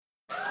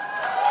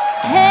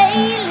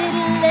Hey,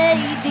 little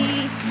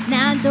lady,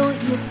 now don't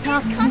you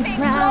talk too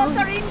proud. Clothes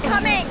are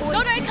incoming!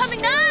 No, they're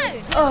coming now!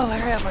 Oh,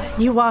 where am I?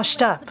 You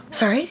washed up.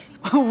 Sorry?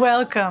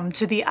 Welcome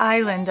to the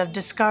island of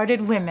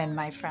discarded women,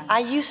 my friend. I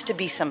used to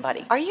be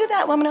somebody. Are you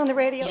that woman on the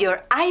radio?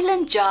 Your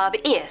island job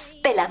is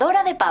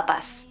peladora de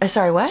papas.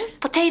 Sorry, what?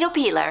 Potato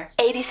peeler,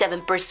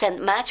 87%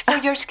 match for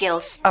your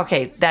skills.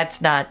 Okay,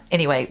 that's not.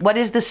 Anyway, what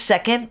is the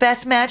second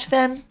best match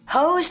then?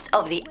 Host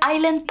of the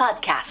Island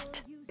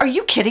Podcast. Are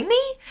you kidding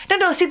me?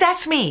 No, see,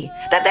 that's me.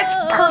 That's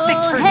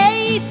perfect for me.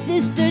 Hey,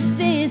 sister,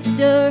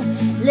 sister,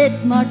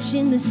 let's march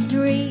in the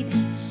street.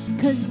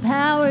 'Cause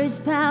power's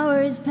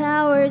power's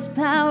power's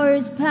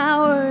power's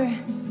power.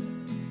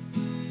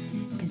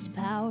 'Cause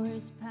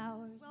power's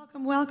power's.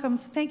 Welcome.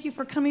 Thank you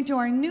for coming to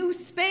our new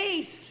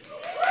space.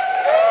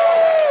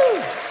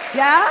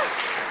 Yeah?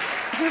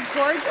 Is this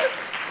gorgeous?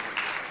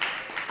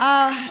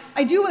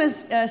 I do want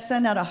to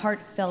send out a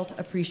heartfelt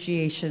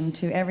appreciation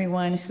to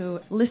everyone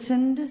who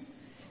listened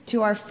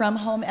to our From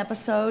Home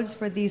episodes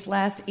for these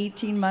last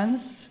 18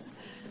 months.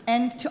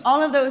 And to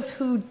all of those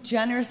who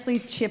generously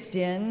chipped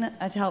in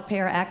to help pay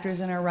our actors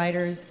and our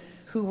writers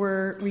who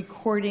were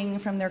recording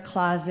from their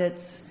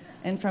closets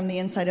and from the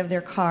inside of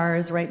their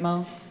cars, right,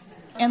 Mo?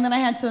 And then I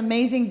had some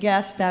amazing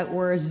guests that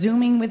were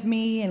Zooming with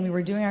me, and we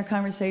were doing our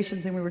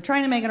conversations, and we were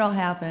trying to make it all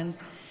happen.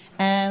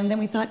 And then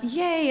we thought,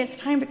 yay, it's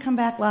time to come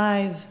back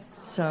live.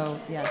 So,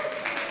 yeah.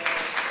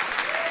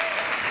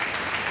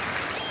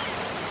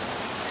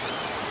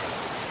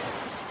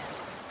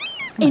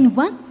 In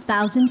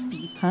 1,000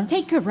 feet, Huh?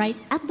 take a right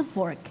at the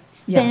fork.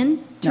 Yeah.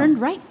 Then turn No.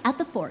 right at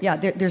the fork. Yeah,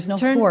 there's no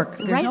Turn fork.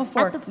 There's right no at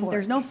fork. the fork.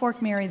 There's no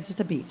fork, Mary. It's just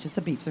a beach. It's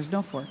a beach. There's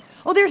no fork.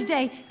 Oh, there's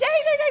Day. Day.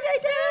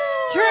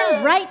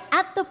 Turn right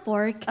at the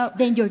fork. Oh.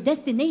 Then your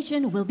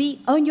destination will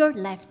be on your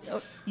left.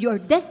 Your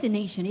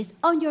destination is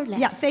on your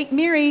left. Yeah,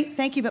 Mary,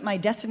 thank you, but my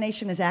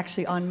destination is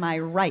actually on my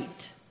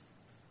right.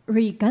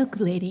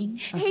 Recalculating.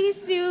 Hey,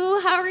 Sue,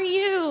 how are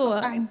you?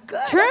 I'm good.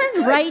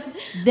 Turn right,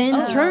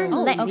 then turn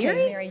left.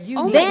 Okay, Mary, you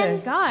Oh need my Then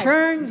to... God.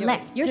 turn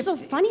left. You're so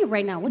funny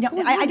right now. What's No,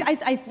 going on?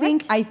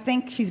 I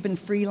think she's been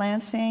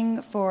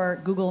freelancing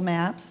for Google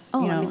Maps.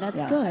 Oh, you know, I mean,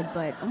 that's yeah. good,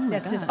 but oh my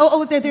That's God.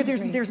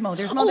 just, there's Mo.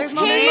 There's Mo. There's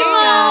Mo. hey,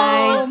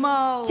 There's Mo.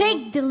 Mo.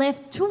 Take the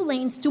left 2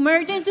 lanes to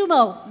merge into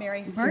Mo.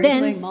 Mary,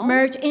 seriously. Then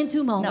merge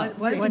into Mo. No,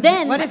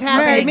 Then what is merge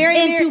happening?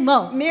 into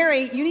Mo.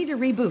 Mary, you need to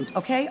reboot,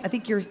 okay? I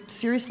think your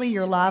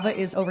lava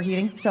is overheating.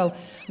 So,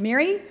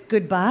 Mary,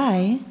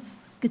 goodbye.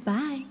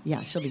 Goodbye.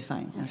 Yeah, she'll be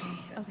fine. Yeah, she'll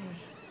be fine. Okay.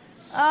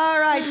 All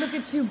right, look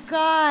at you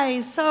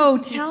guys. So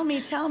tell me.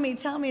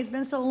 It's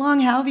been so long.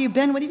 How have you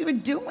been? What have you been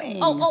doing?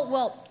 Oh,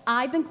 well,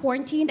 I've been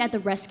quarantined at the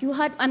rescue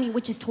hut. I mean,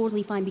 which is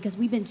totally fine because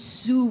we've been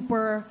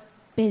super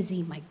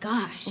busy. My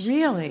gosh.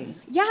 Really?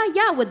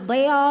 Yeah, with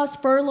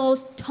layoffs,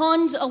 furloughs,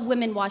 tons of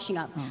women washing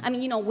up. I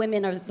mean,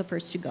 women are the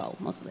first to go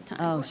most of the time.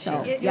 Oh,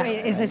 so, shit. yeah.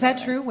 Is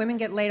that true? Women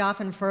get laid off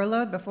and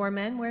furloughed before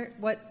men?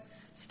 What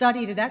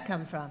study did that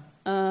come from?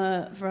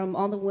 From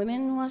all the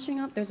women washing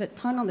up, there's a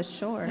ton on the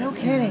shore. No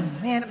kidding.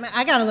 Man,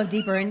 I got to look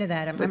deeper into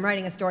that. I'm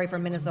writing a story for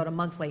Minnesota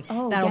Monthly.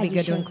 Oh, That'll yeah, be you good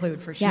to should.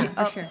 include for sure.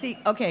 Yeah. For sure. See,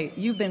 okay,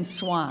 you've been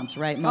swamped,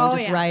 right, Mo? Oh,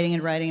 Just yeah. writing.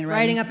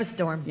 Writing up a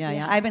storm.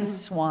 Yeah. I've been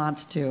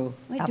swamped too.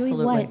 Wait,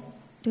 Absolutely. doing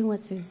what? Doing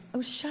what, Sue?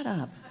 Oh, shut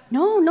up.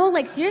 No,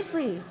 like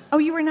seriously. Oh,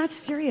 you were not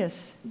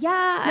serious.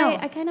 Yeah, No.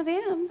 I kind of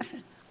am.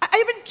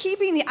 I've been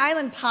keeping the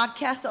Island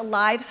podcast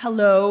alive.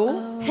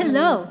 Hello.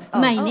 Hello,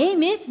 my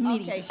name is Miri.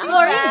 Okay, she's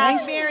Florida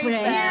back. Mary's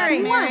Express.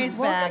 back. Mary's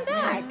Welcome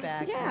back. Mary's back.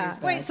 back. Yeah. Mary's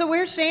back. Wait, so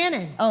where's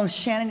Shannon? Oh,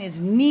 Shannon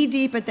is knee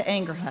deep at the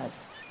Anger Hut.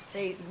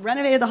 They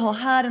renovated the whole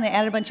hut and they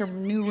added a bunch of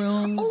new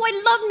rooms. Oh,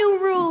 I love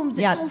new rooms.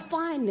 Yeah. It's so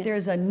fun.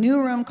 There's a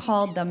new room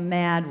called the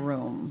Mad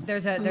Room.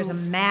 There's a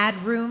mad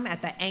room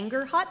at the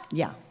Anger Hut?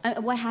 Yeah,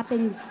 What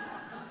happens?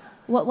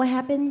 What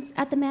happens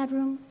at the Mad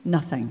Room?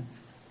 nothing.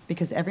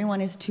 Because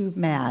everyone is too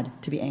mad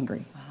to be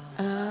angry.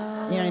 You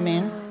know what I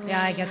mean?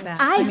 Yeah, I get that.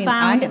 I mean,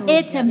 found I-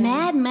 It's a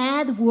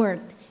Mad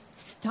World,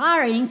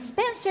 starring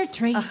Spencer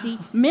Tracy,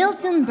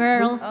 Milton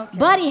Berle, Okay.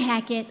 Buddy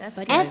Hackett,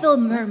 good. Ethel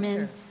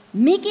Merman,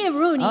 Mickey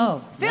Rooney,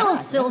 Oh, Phil yeah,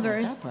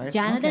 Silvers, that part.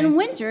 Jonathan Okay.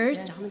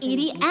 Winters,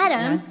 Edie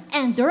Adams,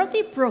 and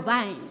Dorothy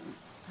Provine.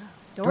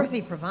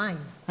 Dorothy Provine.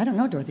 I don't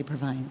know Dorothy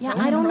Provine. Yeah,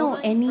 I don't know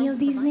any of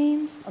these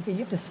names. Okay, you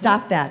have to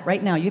stop that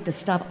right now. You have to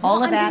stop all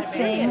of I'm that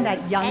being thing, serious.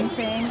 that young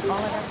thing, all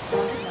of that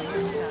stuff.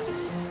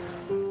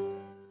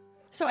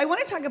 So I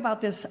want to talk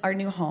about our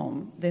new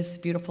home, this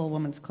beautiful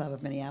women's club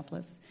of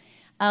Minneapolis.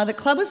 The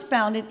club was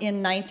founded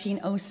in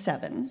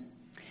 1907,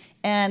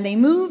 and they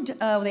moved.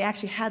 They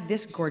actually had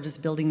this gorgeous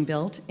building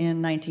built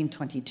in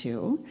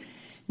 1922.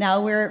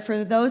 Now,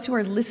 for those who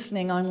are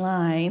listening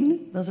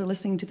online, those who are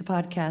listening to the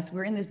podcast,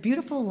 we're in this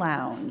beautiful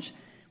lounge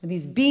with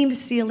these beamed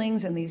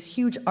ceilings and these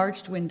huge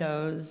arched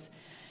windows.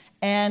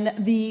 And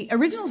the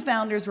original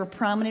founders were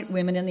prominent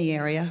women in the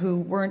area who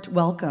weren't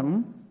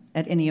welcome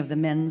at any of the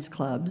men's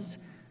clubs.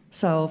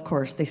 So, of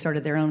course, they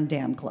started their own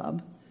damn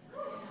club.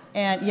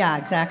 And yeah,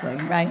 exactly,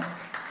 right?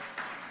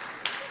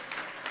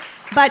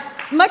 But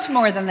much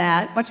more than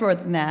that,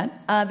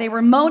 they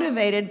were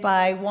motivated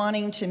by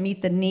wanting to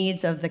meet the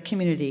needs of the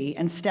community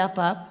and step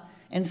up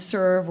and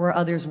serve where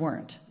others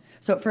weren't.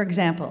 So, for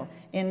example,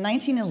 in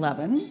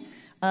 1911,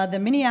 the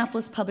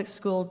Minneapolis public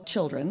school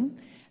children,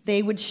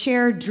 they would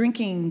share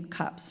drinking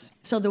cups.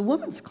 So the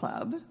Women's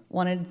Club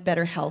wanted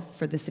better health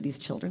for the city's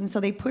children, so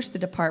they pushed the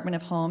Department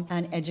of Home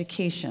and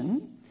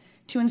Education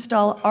to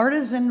install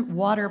artisan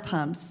water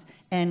pumps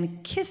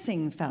and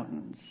kissing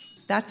fountains.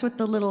 That's what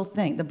the little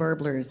thing, the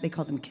burblers, they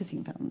called them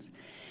kissing fountains.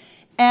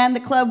 And the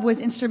club was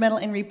instrumental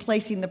in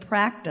replacing the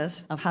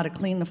practice of how to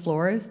clean the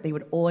floors. They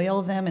would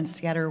oil them and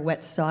scatter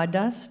wet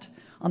sawdust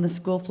on the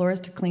school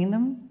floors to clean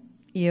them.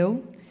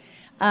 Ew.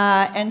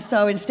 And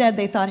so instead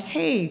they thought,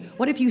 hey,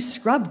 what if you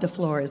scrubbed the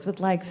floors with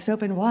like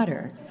soap and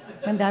water?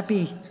 Wouldn't that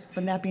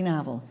be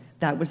novel?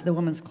 That was the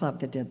Women's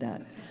Club that did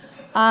that.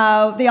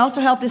 They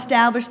also helped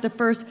establish the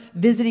first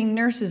visiting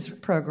nurses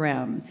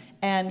program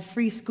and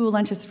free school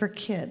lunches for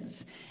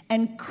kids.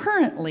 And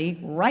currently,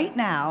 right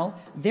now,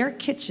 their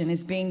kitchen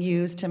is being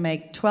used to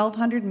make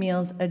 1,200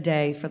 meals a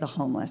day for the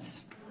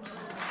homeless.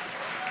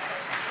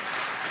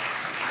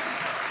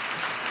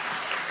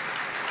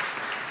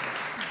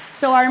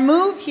 So our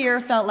move here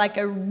felt like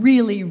a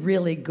really,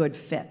 really good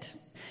fit.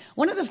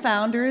 One of the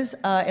founders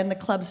and the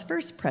club's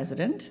first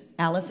president,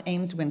 Alice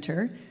Ames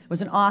Winter,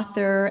 was an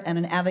author and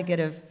an advocate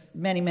of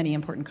many, many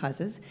important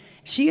causes.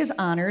 She is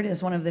honored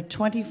as one of the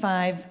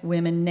 25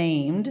 women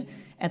named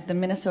at the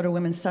Minnesota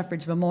Women's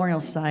Suffrage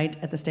Memorial Site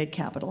at the state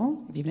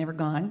capitol. If you've never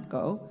gone,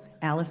 go.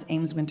 Alice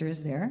Ames Winter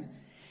is there.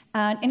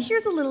 And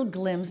here's a little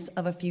glimpse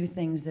of a few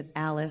things that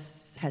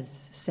Alice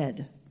has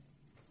said.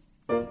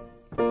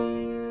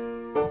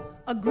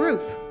 A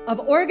group of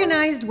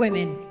organized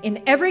women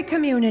in every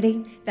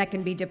community that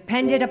can be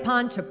depended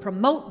upon to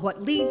promote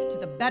what leads to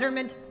the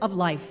betterment of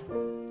life.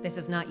 This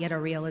is not yet a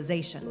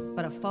realization,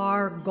 but a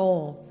far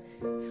goal.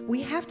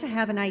 We have to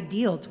have an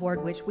ideal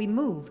toward which we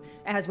move,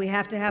 as we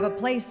have to have a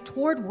place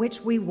toward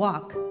which we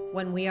walk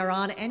when we are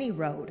on any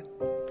road.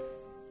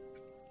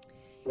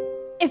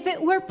 If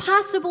it were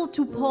possible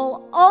to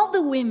poll all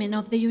the women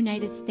of the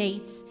United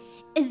States,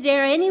 is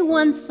there any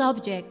one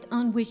subject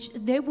on which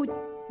they would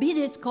be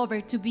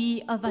discovered to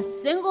be of a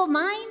single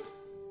mind?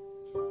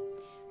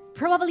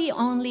 Probably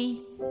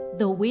only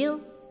the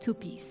will to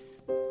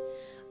peace.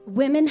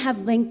 Women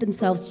have linked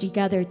themselves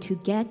together to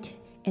get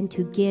and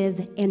to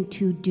give and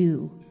to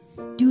do.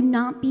 Do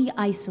not be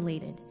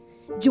isolated.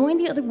 Join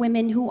the other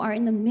women who are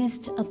in the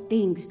midst of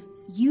things.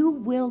 You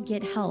will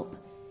get help.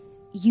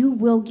 You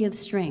will give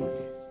strength.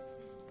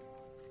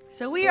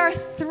 So we are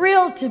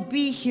thrilled to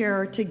be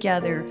here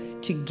together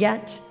to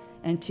get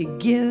and to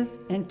give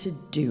and to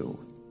do.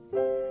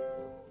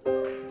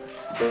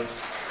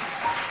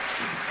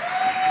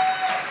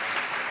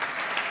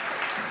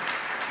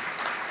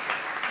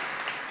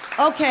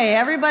 Okay,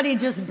 everybody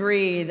just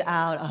breathe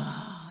out.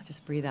 Oh,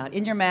 just breathe out.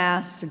 In your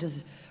masks,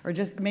 or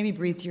just maybe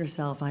breathe to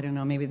yourself. I don't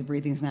know. Maybe the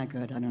breathing's not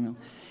good. I don't know.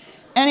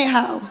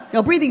 Anyhow,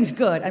 no, breathing's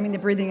good. I mean the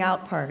breathing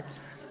out part.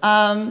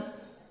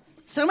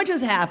 So much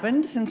has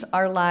happened since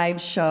our live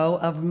show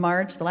of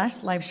March. The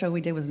last live show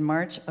we did was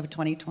March of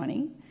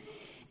 2020.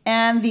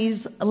 And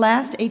these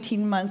last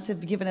 18 months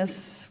have given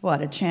us,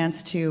 a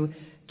chance to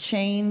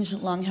change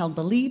long-held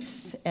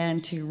beliefs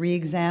and to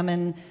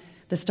re-examine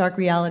the stark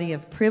reality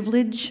of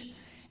privilege.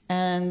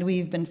 And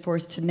we've been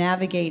forced to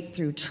navigate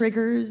through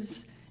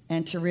triggers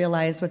and to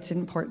realize what's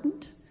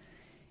important.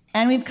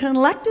 And we've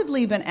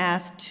collectively been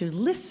asked to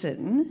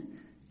listen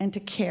and to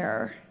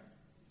care.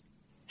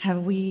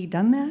 Have we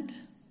done that?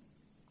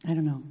 I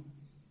don't know.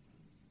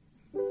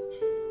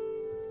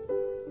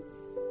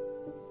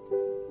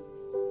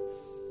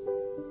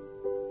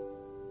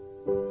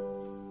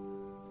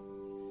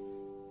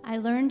 I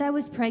learned I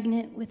was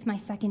pregnant with my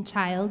second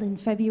child in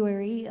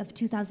February of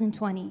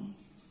 2020,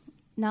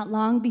 not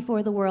long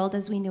before the world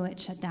as we knew it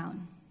shut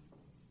down.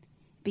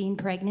 Being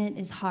pregnant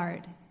is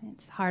hard.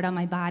 It's hard on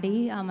my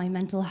body, on my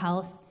mental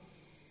health.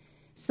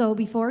 So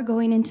before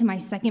going into my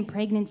second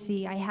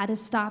pregnancy, I had to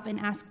stop and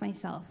ask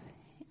myself,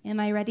 am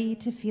I ready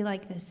to feel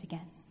like this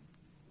again?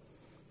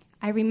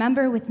 I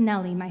remember with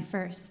Nellie, my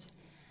first,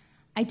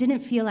 I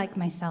didn't feel like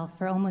myself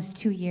for almost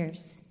 2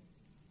 years.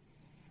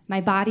 My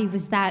body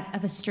was that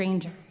of a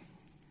stranger.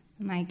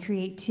 My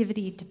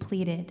creativity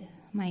depleted.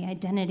 My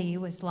identity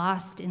was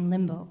lost in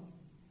limbo.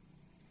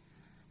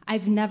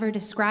 I've never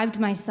described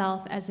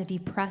myself as a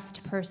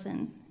depressed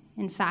person.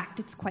 In fact,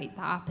 it's quite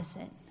the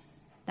opposite.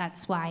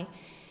 That's why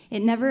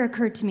it never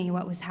occurred to me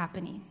what was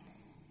happening.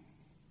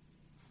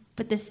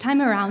 But this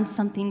time around,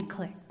 something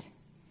clicked.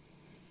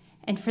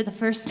 And for the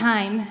first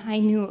time, I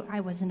knew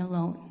I wasn't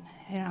alone.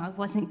 I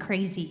wasn't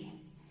crazy.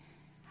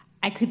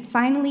 I could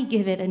finally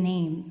give it a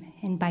name,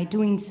 and by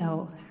doing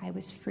so, I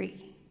was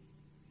free.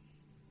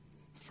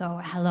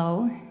 So,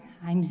 hello,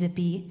 I'm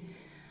Zippy,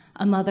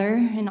 a mother,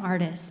 an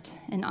artist,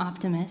 an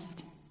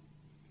optimist,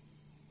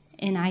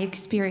 and I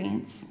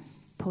experience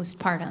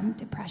postpartum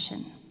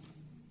depression.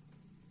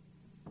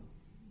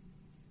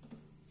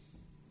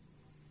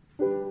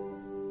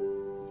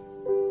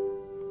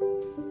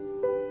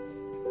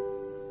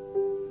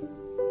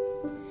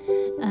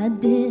 I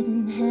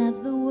didn't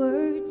have the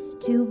words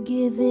to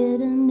give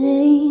it a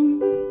name.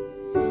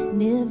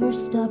 Never never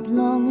stopped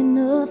long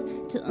enough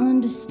to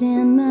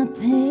understand my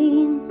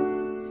pain.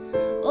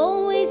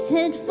 Always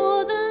head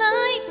for the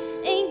light,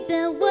 ain't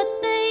that what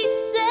they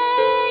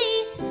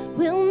say?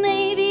 Well,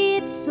 maybe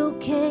it's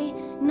okay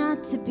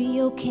not to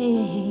be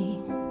okay.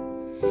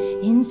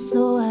 And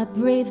so I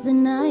braved the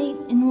night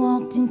and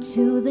walked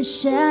into the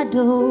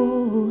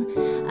shadow.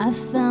 I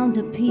found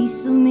a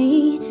piece of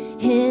me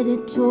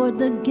headed toward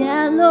the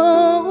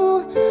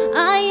gallows.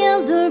 I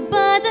held her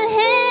by the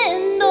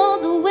hand all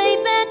the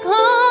way back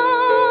home.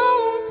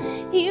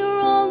 Here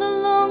all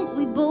along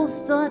we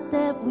both thought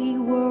that we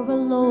were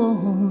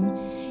alone.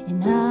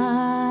 And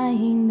I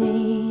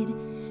made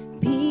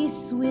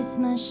peace with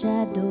my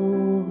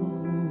shadow.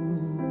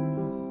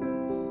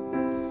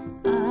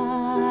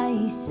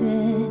 I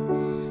set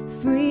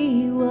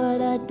free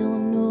what I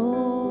don't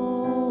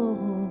know.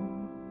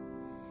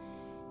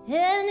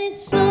 And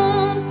it's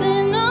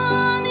something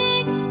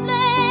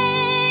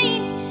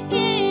unexplained.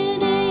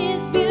 It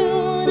is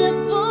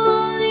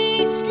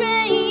beautifully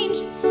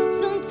strange.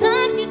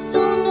 Sometimes you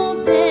don't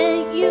know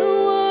that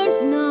you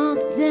were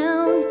knocked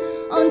down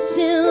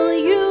until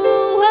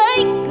you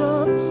wake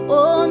up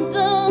on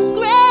the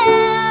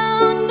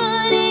ground.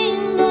 But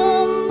in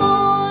the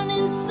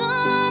morning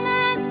sun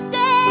I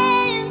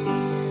stand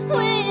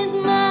with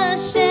my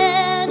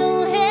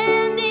shadow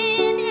hand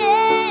in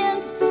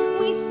hand.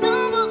 We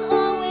stumbled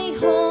our way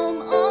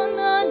home on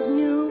a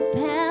new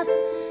path.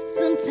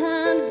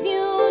 Sometimes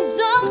you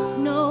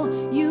don't know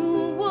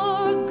you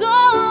were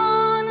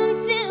gone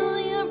until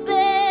you're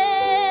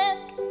back.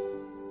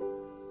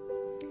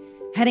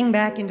 Heading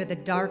back into the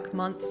dark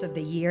months of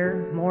the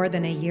year, more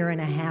than a year and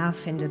a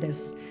half into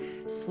this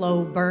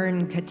slow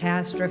burn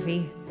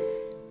catastrophe,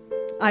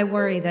 I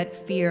worry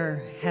that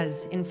fear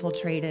has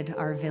infiltrated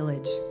our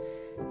village,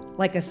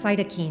 like a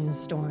cytokine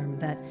storm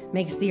that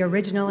makes the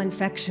original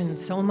infection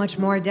so much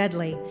more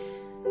deadly.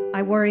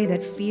 I worry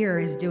that fear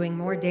is doing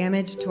more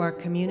damage to our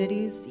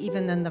communities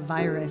even than the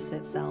virus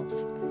itself.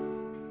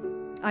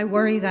 I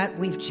worry that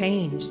we've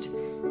changed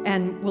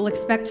and will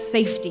expect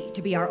safety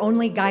to be our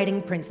only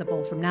guiding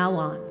principle from now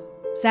on,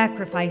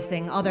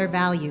 sacrificing other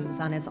values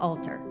on its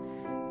altar.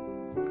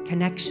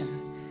 Connection,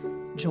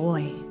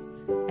 joy,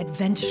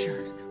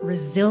 adventure,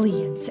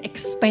 resilience,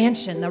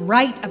 expansion, the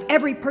right of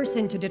every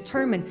person to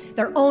determine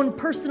their own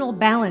personal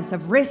balance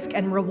of risk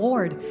and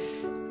reward,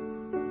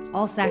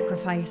 all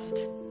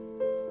sacrificed,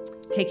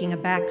 taking a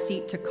back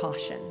seat to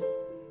caution,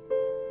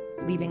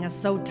 leaving us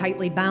so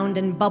tightly bound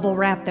in bubble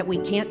wrap that we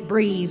can't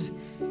breathe.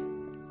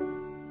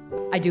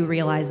 I do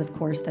realize, of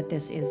course, that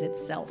this is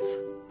itself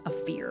a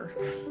fear.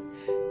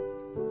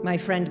 My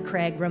friend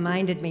Craig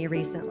reminded me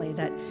recently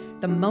that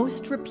the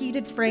most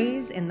repeated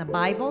phrase in the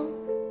Bible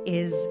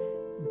is,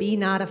 "Be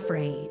not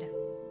afraid."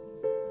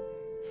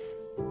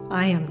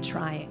 I am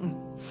trying.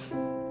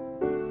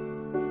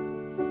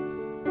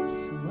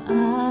 So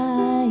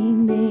I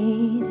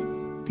made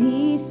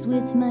peace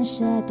with my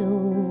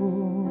shadow.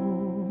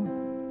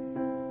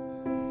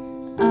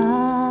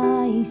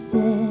 I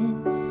set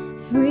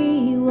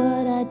free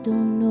what I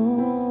don't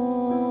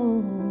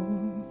know.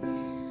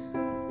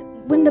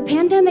 When the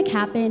pandemic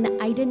happened,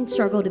 I didn't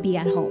struggle to be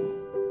at home.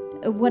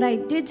 What I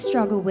did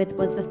struggle with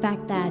was the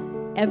fact that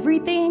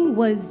everything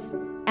was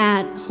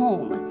at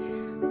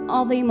home.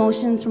 All the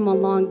emotions from a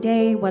long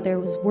day, whether it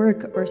was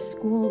work or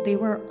school, they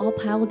were all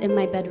piled in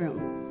my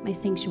bedroom, my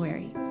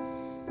sanctuary.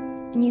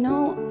 And you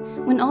know,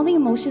 when all the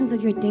emotions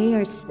of your day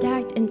are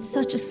stacked in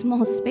such a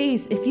small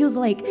space, it feels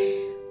like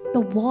the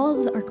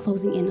walls are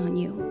closing in on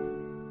you.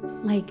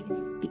 Like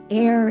the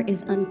air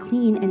is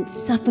unclean and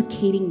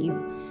suffocating you,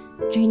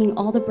 draining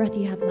all the breath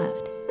you have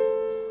left.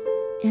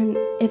 And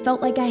it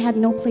felt like I had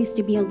no place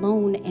to be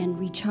alone and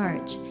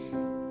recharge.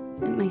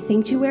 And my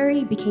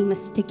sanctuary became a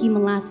sticky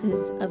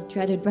molasses of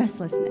dreaded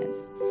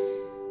restlessness.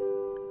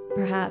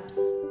 Perhaps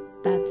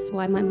that's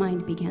why my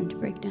mind began to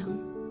break down.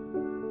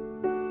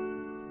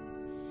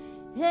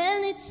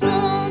 And it's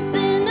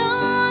something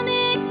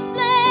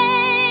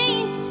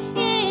unexplained.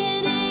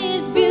 It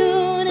is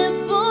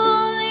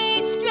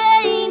beautifully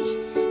strange.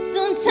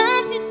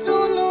 Sometimes you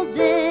don't know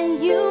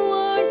that you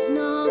were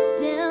knocked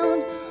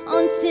down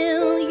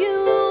until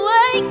you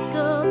wake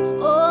up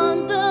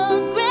on the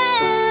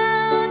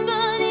ground.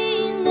 But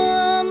in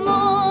the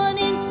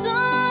morning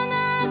sun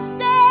I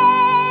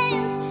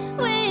stand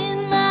with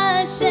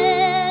my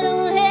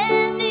shadow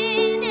hand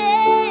in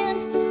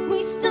hand.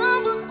 We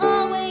stumbled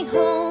our way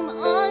home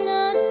on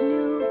a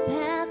new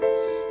path.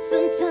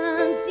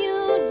 Sometimes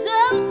you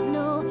don't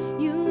know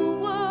you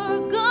were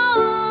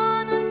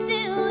gone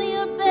until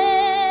you're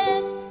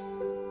back.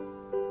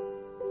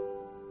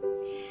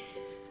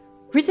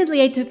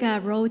 Recently, I took a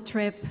road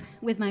trip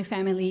with my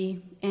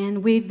family,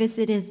 and we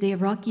visited the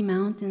Rocky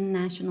Mountain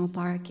National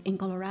Park in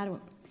Colorado.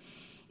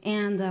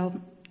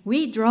 And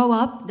we drove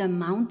up the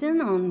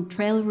mountain on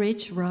Trail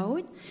Ridge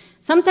Road,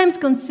 sometimes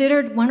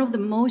considered one of the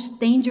most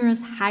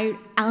dangerous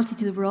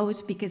high-altitude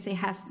roads because it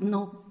has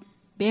no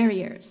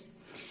barriers.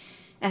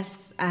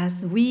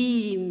 As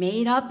we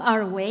made up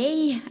our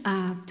way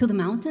to the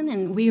mountain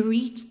and we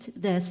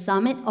reached the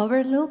summit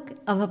overlook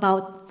of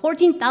about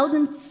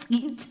 14,000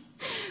 feet,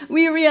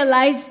 we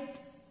realized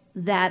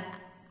that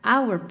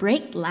our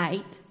brake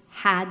light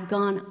had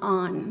gone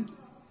on.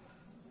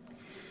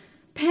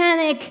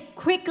 Panic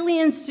quickly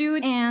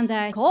ensued, and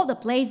I called a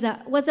place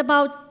that was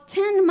about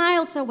 10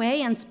 miles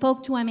away and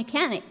spoke to a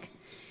mechanic.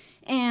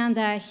 And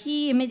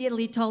he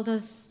immediately told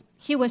us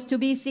he was too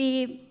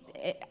busy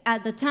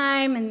at the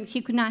time and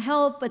he could not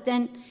help. But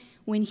then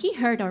when he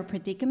heard our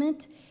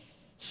predicament,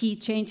 he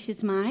changed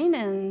his mind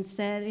and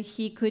said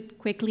he could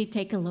quickly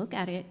take a look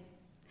at it.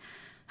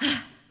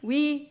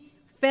 We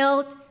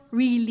felt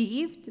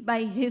relieved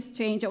by his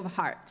change of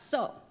heart.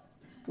 So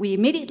we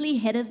immediately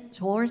headed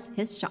towards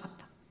his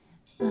shop.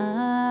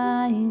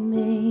 I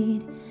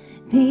made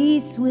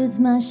peace with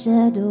my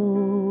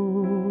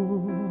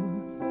shadow.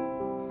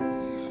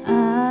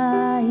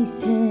 I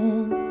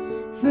set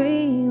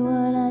free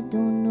what I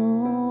don't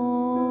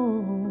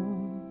know.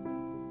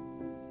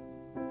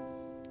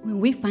 When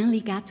we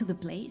finally got to the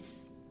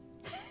place,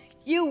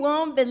 you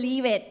won't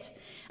believe it.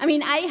 I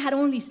mean, I had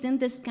only seen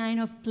this kind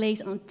of place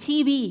on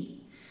TV.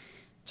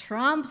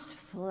 Trump's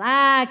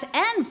flags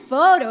and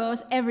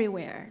photos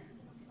everywhere.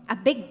 A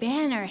big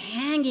banner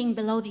hanging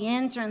below the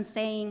entrance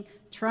saying,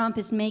 "Trump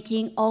is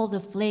making all the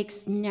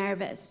flakes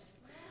nervous."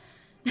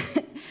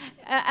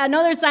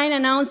 Another sign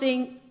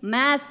announcing,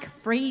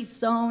 "Mask-free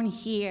zone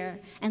here."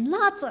 And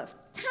lots of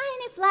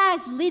tiny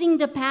flags leading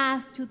the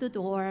path to the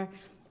door.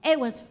 It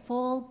was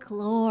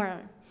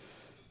folklore.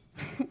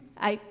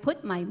 I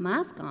put my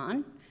mask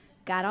on,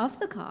 got off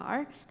the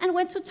car, and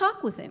went to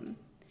talk with him.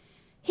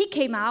 He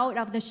came out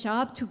of the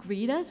shop to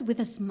greet us with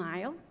a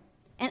smile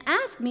and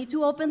asked me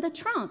to open the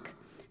trunk,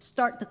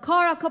 start the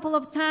car a couple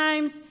of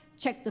times,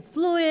 check the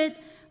fluid,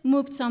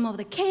 moved some of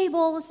the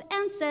cables,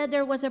 and said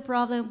there was a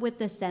problem with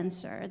the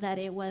sensor, that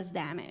it was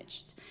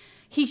damaged.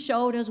 He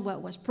showed us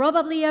what was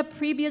probably a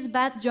previous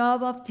bad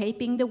job of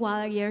taping the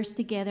wires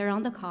together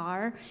on the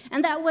car,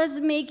 and that was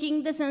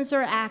making the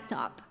sensor act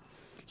up.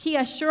 He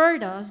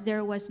assured us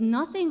there was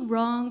nothing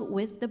wrong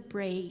with the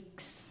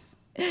brakes,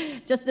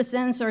 just the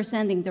sensor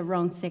sending the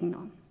wrong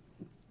signal.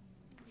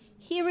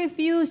 He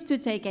refused to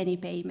take any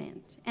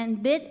payment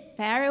and bid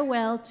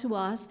farewell to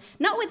us,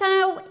 not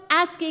without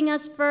asking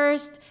us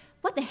first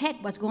what the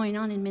heck was going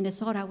on in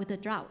Minnesota with the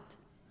drought.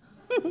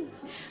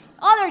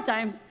 Other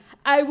times,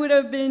 I would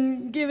have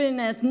been given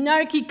a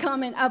snarky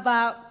comment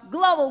about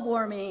global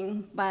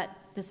warming, but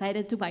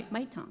decided to bite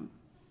my tongue.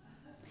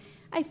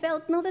 I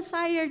felt no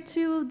desire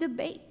to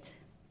debate.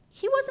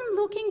 He wasn't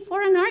looking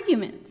for an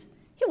argument.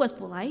 He was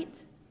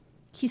polite.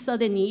 He saw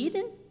the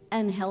need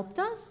and helped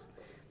us.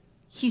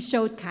 He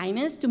showed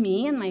kindness to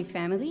me and my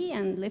family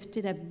and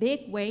lifted a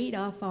big weight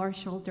off our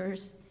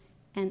shoulders.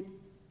 And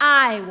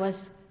I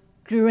was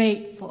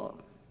grateful.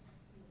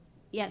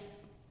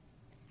 Yes,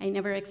 I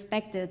never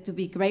expected to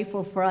be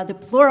grateful for a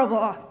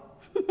deplorable.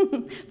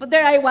 But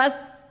there I was.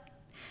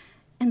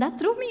 And that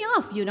threw me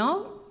off, you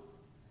know?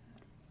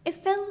 It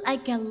felt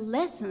like a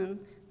lesson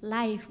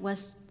life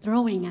was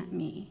throwing at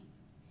me.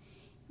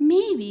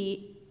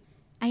 Maybe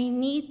I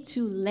need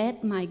to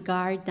let my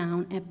guard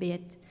down a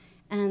bit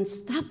and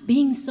stop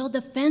being so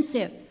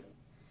defensive.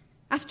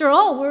 After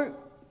all, we're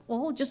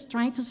all just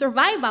trying to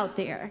survive out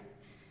there.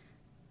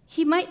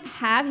 He might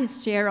have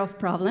his share of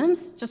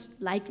problems,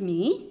 just like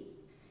me,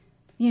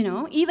 you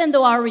know, even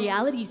though our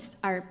realities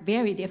are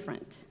very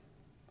different.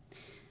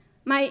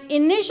 My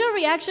initial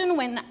reaction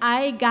when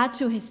I got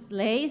to his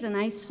place and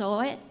I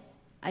saw it,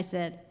 I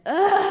said,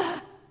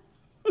 ugh.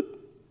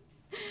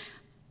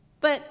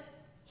 But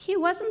he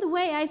wasn't the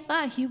way I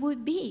thought he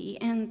would be,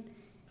 and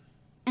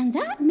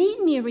that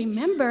made me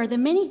remember the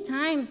many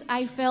times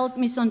I felt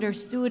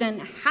misunderstood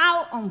and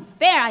how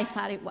unfair I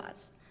thought it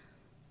was.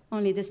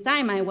 Only this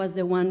time I was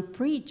the one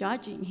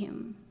prejudging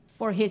him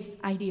for his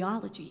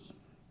ideology.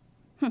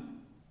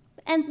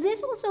 And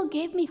this also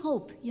gave me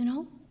hope, you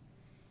know?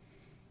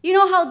 You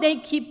know how they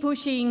keep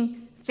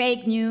pushing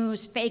fake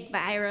news, fake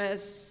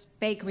virus,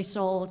 fake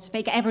results,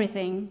 fake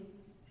everything?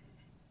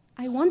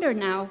 I wonder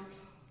now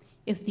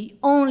if the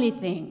only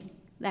thing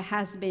that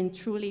has been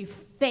truly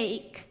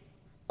fake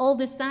all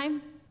this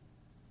time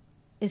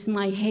is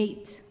my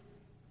hate.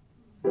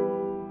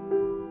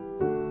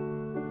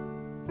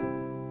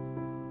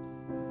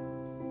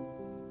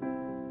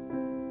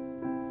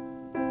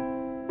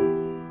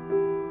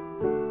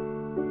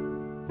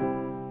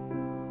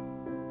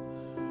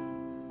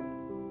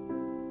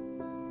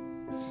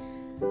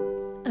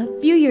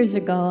 A few years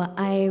ago,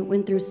 I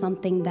went through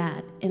something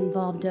that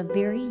involved a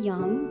very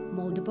young,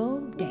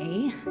 moldable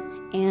Day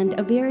and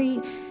a very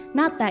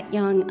not that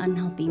young,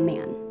 unhealthy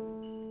man.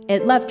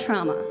 It left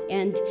trauma,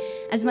 and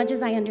as much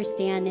as I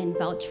understand and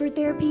vouch for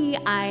therapy,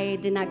 I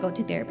did not go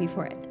to therapy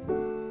for it.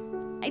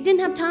 I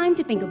didn't have time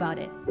to think about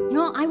it. You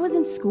know, I was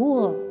in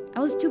school. I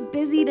was too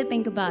busy to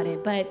think about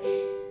it, but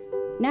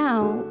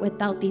now,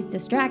 without these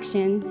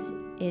distractions,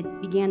 it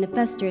began to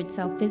fester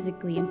itself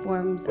physically in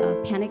forms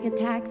of panic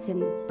attacks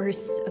and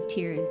bursts of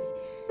tears.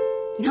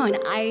 And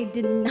I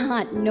did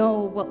not know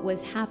what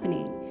was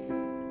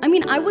happening. I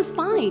mean, I was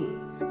fine.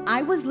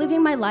 I was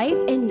living my life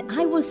and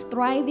I was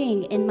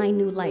thriving in my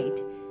new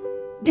light.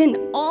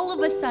 Then all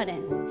of a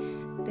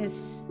sudden,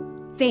 this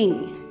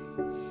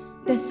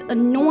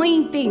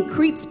annoying thing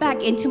creeps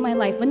back into my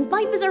life when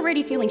life is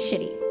already feeling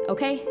shitty,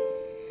 okay?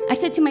 I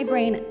said to my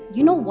brain,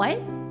 you know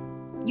what?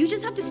 You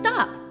just have to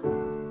stop.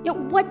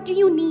 What do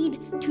you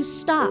need to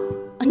stop?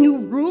 A new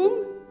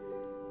room?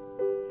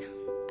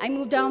 I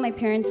moved out of my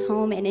parents'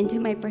 home and into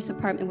my first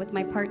apartment with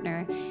my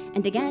partner.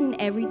 And again,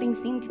 everything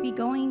seemed to be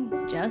going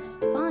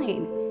just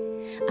fine.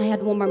 I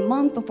had one more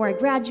month before I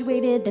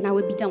graduated, then I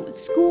would be done with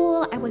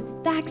school. I was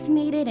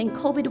vaccinated and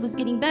COVID was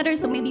getting better,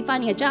 so maybe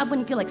finding a job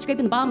wouldn't feel like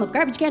scraping the bottom of a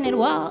garbage can in a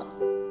wall.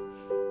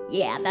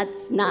 Yeah,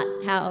 that's not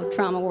how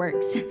trauma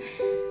works.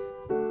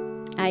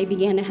 I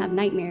began to have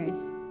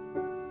nightmares.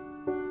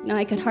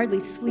 I could hardly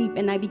sleep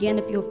and I began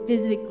to feel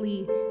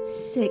physically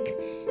sick,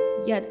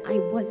 yet I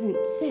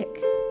wasn't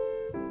sick.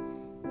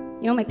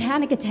 My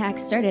panic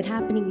attacks started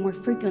happening more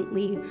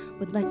frequently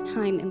with less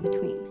time in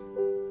between.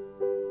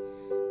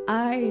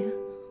 I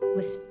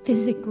was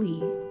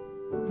physically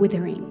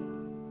withering.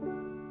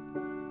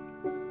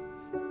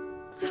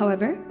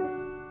 However,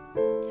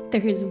 if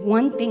there is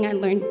one thing I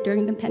learned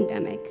during the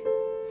pandemic,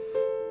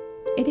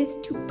 it is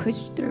to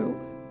push through.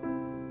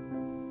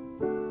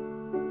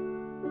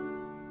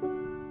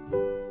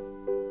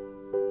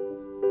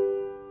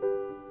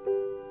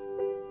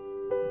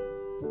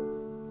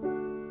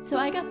 So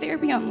I got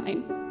therapy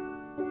online,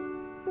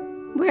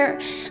 where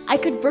I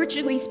could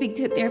virtually speak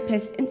to a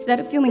therapist instead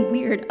of feeling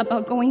weird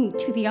about going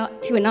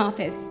to an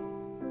office.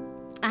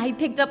 I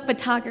picked up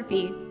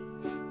photography.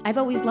 I've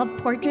always loved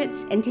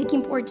portraits and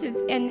taking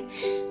portraits, and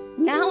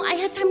now I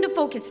had time to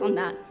focus on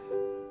that.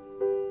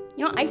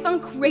 I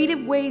found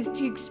creative ways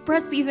to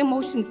express these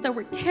emotions that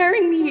were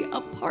tearing me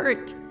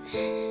apart.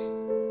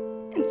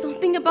 And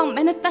something about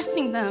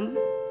manifesting them,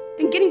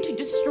 then getting to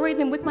destroy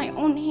them with my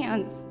own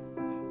hands,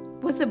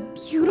 was a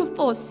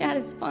beautiful,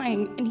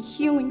 satisfying, and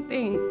healing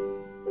thing.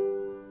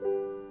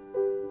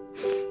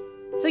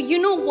 So you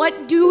know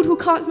what, dude who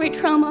caused my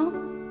trauma?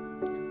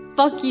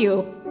 Fuck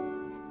you.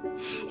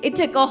 It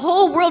took a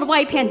whole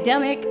worldwide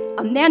pandemic,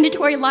 a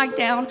mandatory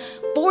lockdown,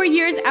 4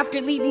 years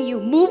after leaving you,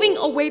 moving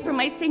away from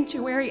my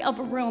sanctuary of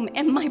a room,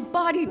 and my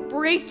body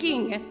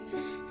breaking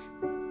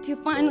to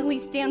finally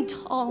stand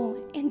tall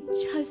and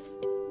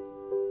just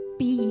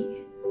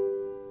be.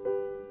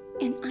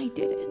 And I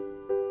did it.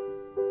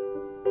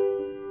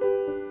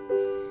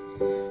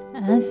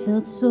 I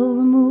felt so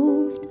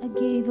removed, I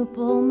gave up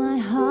all my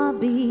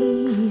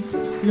hobbies.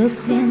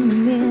 Looked in the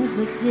mirror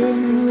but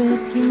didn't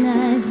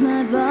recognize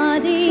my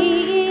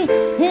body.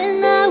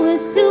 And I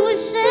was too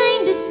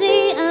ashamed to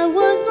see I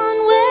was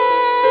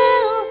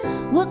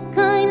unwell. What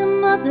kind of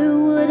mother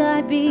would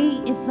I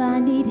be if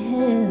I need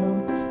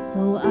help?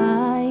 So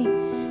I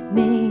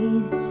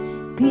made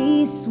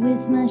peace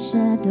with my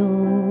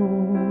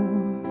shadow,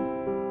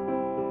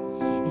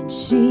 and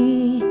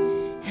she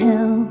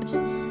helped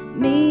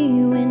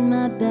me win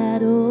my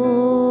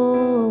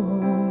battle.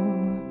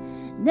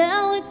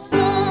 Now it's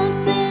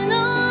something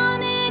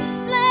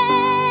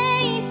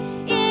unexplained.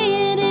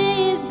 It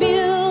is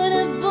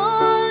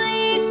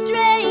beautifully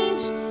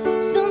strange.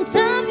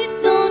 Sometimes you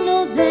don't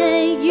know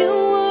that you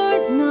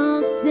were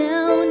knocked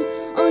down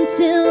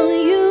until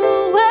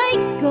you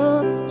wake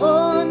up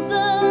on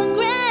the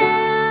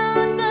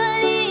ground.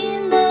 But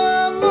in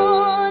the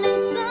morning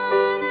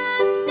sun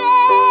I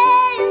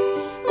stand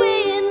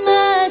with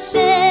my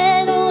shadow.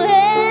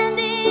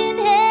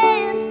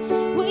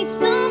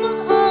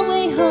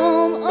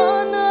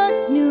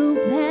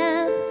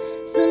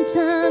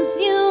 Sometimes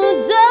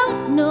you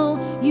don't know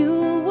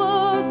you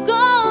were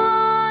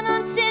gone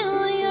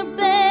until you're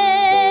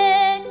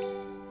back.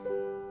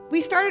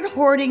 We started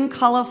hoarding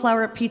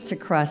cauliflower pizza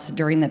crusts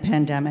during the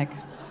pandemic.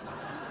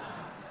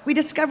 We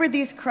discovered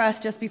these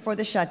crusts just before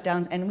the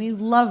shutdowns, and we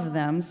love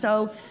them.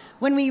 So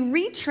when we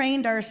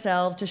retrained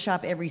ourselves to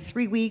shop every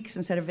 3 weeks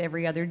instead of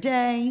every other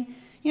day,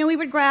 we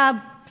would grab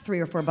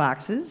 3 or 4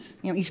 boxes.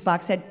 Each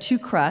box had 2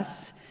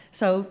 crusts,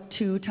 so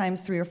 2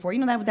 times 3 or 4.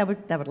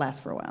 That would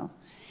last for a while.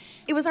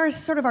 It was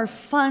our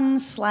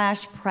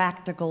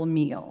fun/practical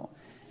meal.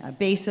 A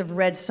base of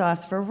red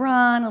sauce for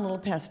Ron, a little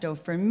pesto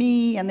for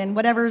me, and then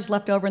whatever's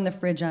left over in the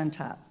fridge on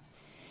top.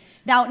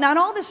 Now, not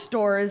all the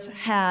stores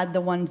had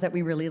the ones that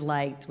we really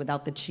liked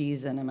without the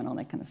cheese in them and all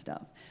that kind of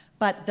stuff.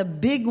 But the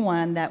big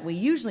one that we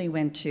usually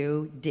went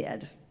to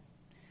did.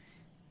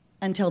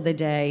 Until the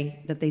day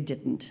that they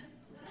didn't.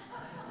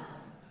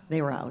 They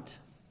were out.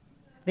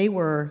 They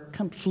were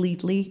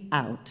completely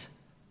out.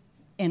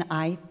 And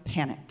I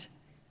panicked.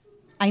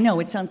 I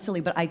know, it sounds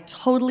silly, but I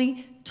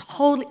totally,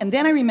 and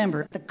then I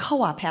remember the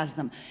co-op has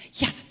them.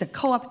 Yes, the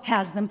co-op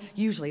has them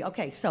usually.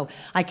 Okay, so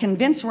I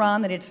convinced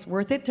Ron that it's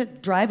worth it to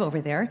drive over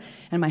there,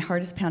 and my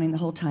heart is pounding the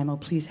whole time. Oh,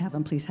 please have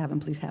them, please have them,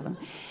 please have them.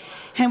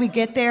 And we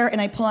get there,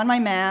 and I pull on my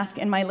mask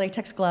and my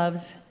latex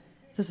gloves.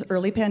 This is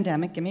early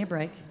pandemic, give me a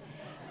break.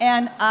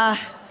 And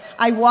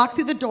I walk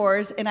through the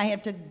doors, and I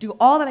have to do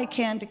all that I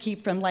can to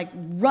keep from, like,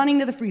 running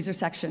to the freezer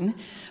section.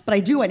 But I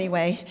do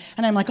anyway.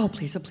 And I'm like, oh,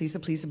 please, oh, please, oh,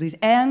 please, oh, please.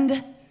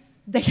 And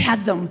they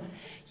had them.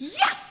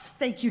 Yes!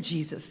 Thank you,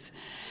 Jesus.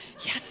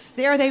 Yes,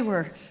 there they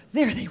were.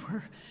 There they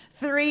were.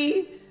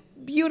 3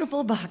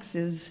 beautiful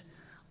boxes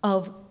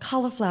of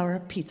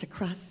cauliflower pizza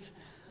crust.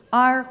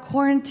 Our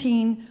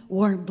quarantine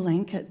warm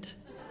blanket.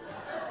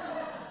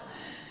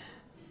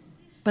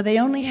 But they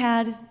only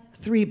had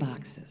 3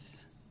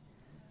 boxes,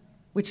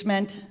 which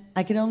meant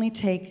I could only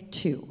take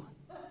 2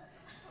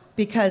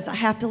 because I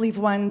have to leave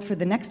one for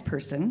the next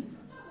person,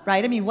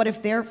 right? I mean, what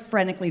if they're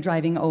frantically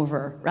driving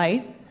over,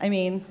 right? I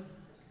mean,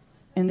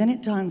 and then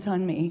it dawns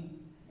on me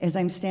as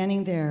I'm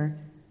standing there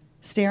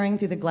staring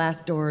through the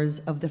glass doors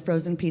of the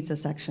frozen pizza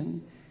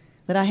section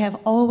that I have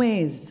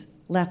always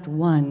left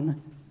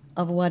one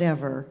of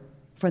whatever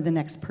for the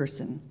next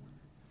person.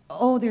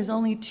 Oh, there's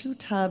only 2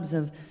 tubs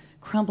of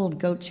crumbled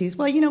goat cheese.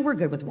 Well, we're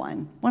good with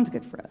one. One's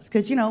good for us.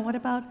 Because, what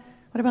about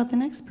the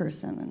next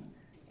person?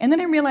 And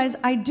then I realized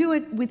I do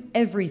it with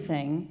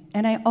everything,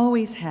 and I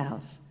always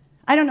have.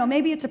 I don't know,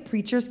 maybe it's a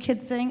preacher's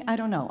kid thing. I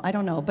don't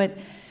know. But,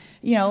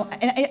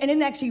 and I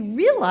didn't actually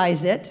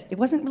realize it. I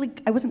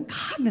wasn't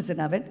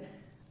cognizant of it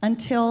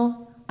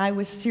until I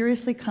was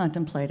seriously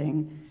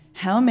contemplating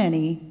how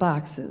many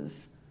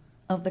boxes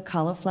of the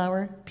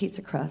cauliflower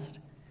pizza crust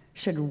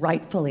should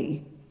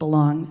rightfully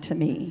belong to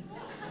me.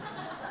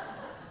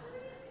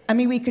 I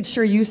mean, we could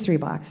sure use 3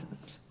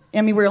 boxes.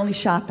 I mean, we're only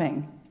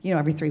shopping,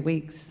 every 3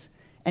 weeks.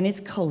 And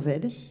it's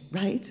COVID,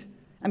 right?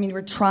 I mean,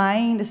 we're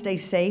trying to stay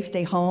safe,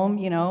 stay home,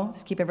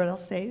 just keep everyone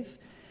else safe.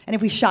 And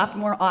if we shopped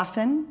more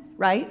often,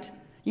 right?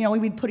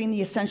 We'd be putting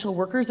the essential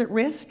workers at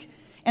risk.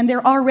 And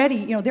they're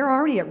already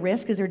at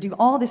risk because they're doing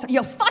all this.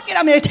 Fuck it,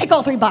 I'm gonna take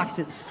all 3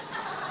 boxes.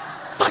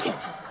 Fuck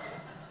it.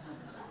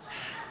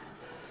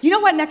 You know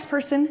what, next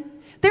person?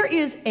 There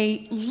is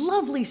a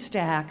lovely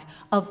stack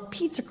of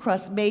pizza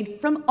crust made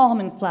from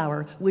almond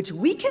flour, which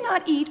we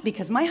cannot eat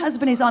because my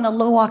husband is on a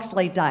low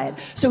oxalate diet.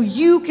 So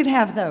you can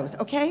have those,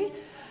 okay?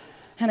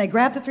 And I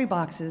grab the 3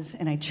 boxes,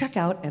 and I check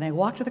out, and I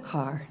walk to the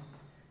car,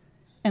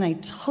 and I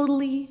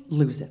totally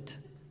lose it.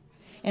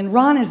 And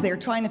Ron is there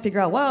trying to figure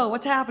out, whoa,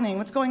 what's happening?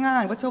 What's going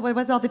on? What's all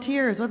the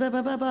tears? Blah, blah,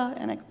 blah, blah, blah.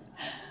 And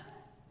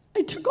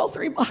I took all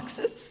 3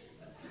 boxes.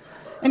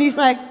 And he's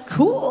like,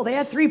 cool, they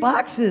had 3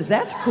 boxes.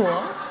 That's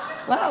cool.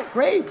 Wow,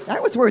 great.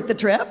 That was worth the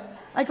trip.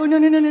 I go, no.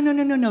 You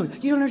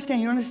don't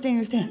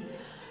understand.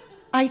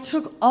 I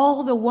took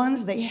all the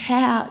ones they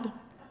had.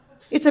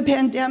 It's a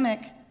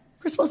pandemic.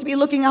 We're supposed to be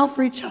looking out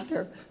for each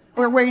other.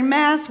 We're wearing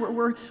masks.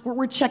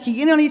 We're checking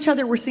in on each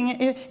other. We're seeing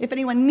if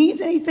anyone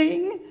needs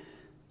anything.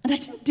 And I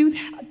didn't do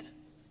that.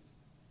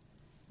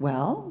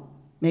 Well,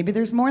 maybe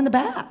there's more in the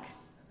back.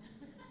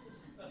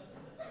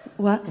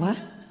 What?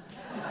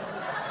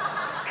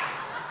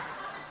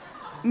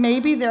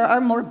 Maybe there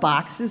are more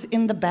boxes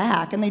in the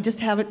back and they just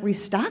haven't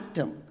restocked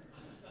them.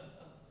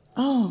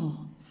 Oh,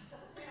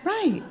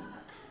 right.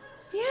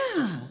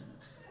 Yeah.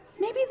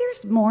 Maybe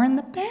there's more in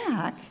the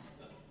back.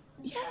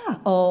 Yeah.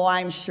 Oh,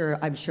 I'm sure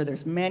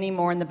there's many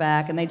more in the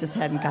back and they just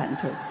hadn't gotten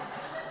to it.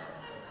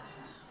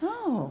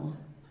 Oh,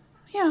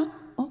 yeah,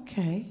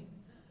 okay.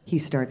 He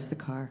starts the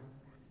car.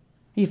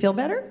 You feel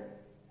better?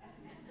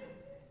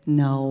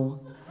 No.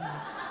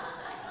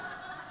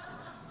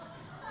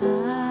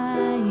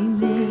 I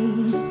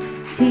made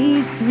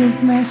peace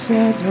with my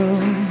shadow.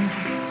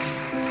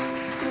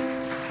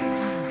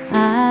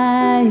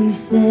 I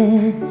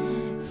set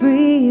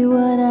free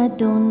what I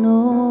don't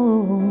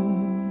know.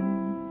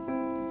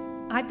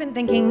 I've been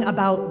thinking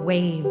about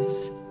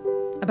waves,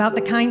 about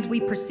the kinds we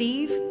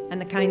perceive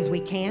and the kinds we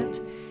can't,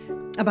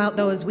 about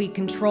those we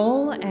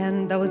control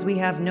and those we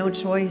have no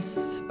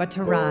choice but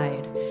to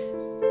ride.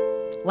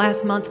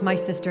 Last month, my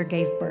sister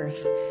gave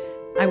birth.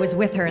 I was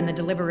with her in the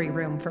delivery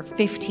room for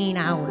 15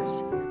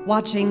 hours,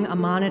 watching a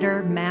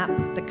monitor map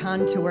the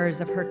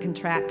contours of her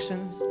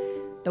contractions,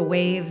 the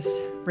waves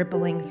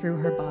rippling through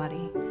her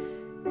body.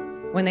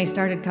 When they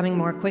started coming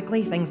more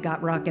quickly, things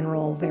got rock and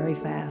roll very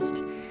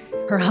fast.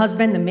 Her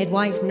husband, the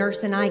midwife,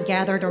 nurse, and I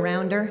gathered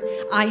around her.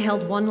 I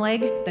held one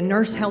leg, the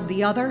nurse held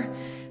the other.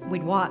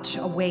 We'd watch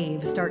a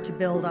wave start to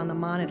build on the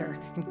monitor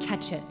and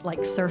catch it like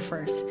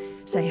surfers.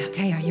 Say,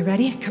 okay, are you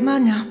ready? Come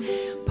on now.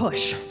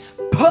 Push,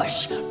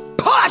 push,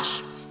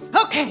 push!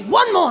 Okay,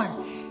 one more.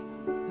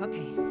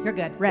 Okay, you're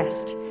good,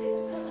 rest.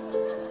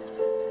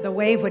 The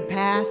wave would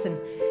pass and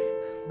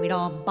we'd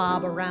all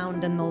bob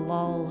around in the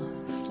lull,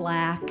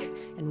 slack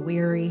and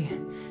weary,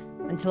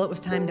 until it was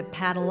time to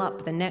paddle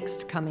up the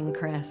next coming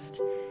crest.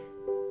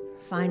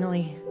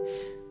 Finally,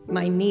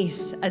 my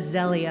niece,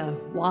 Azelia,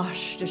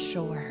 washed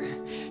ashore,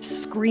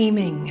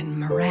 screaming and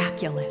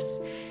miraculous.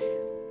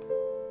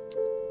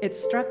 It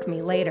struck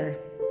me later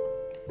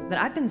that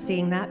I've been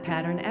seeing that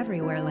pattern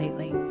everywhere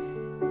lately.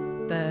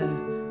 The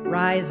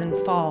rise and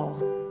fall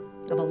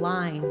of a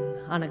line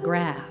on a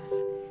graph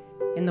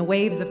in the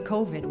waves of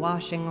COVID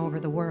washing over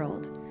the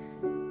world.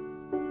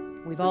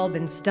 We've all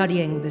been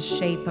studying the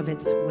shape of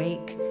its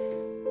wake,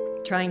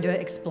 trying to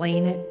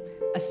explain it,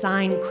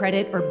 assign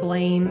credit or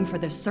blame for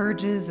the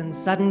surges and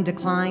sudden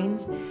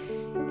declines.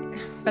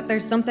 But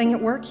there's something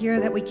at work here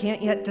that we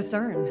can't yet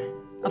discern,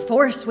 a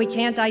force we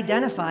can't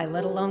identify,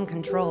 let alone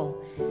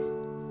control.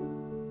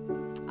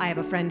 I have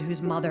a friend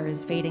whose mother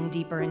is fading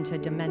deeper into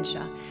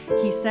dementia.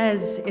 He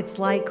says it's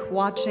like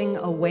watching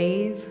a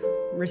wave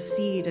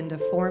recede into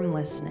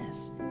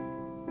formlessness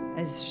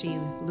as she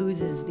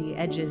loses the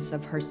edges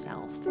of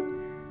herself,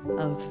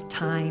 of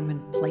time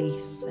and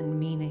place and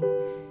meaning.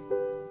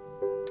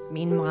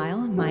 Meanwhile,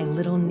 my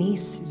little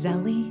niece,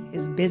 Zelly,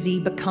 is busy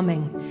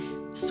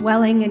becoming,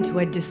 swelling into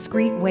a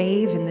discrete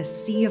wave in the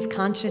sea of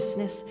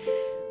consciousness,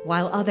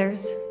 while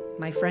others,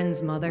 my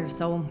friend's mother,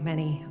 so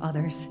many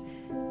others,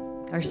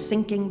 are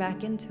sinking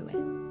back into it,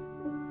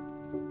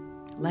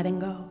 letting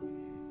go.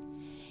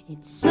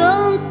 It's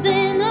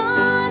something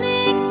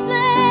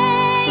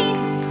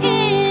unexplained.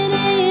 It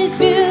is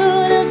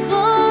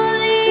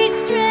beautifully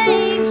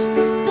strange.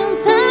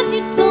 Sometimes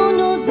you don't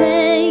know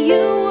that you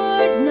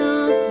were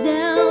knocked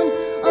down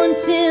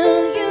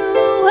until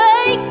you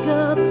wake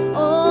up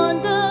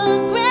on the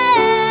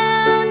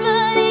ground.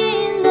 But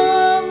in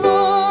the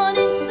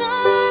morning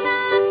sun,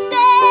 I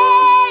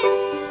stand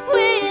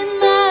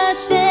with my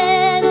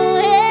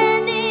shadow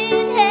hand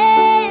in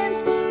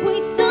hand. We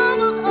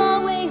stumbled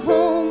our way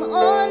home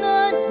on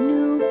a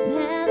new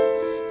path.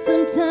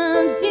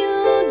 Sometimes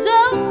you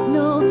don't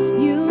know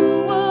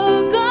you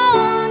were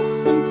gone.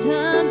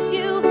 Sometimes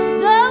you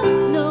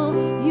don't know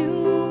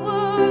you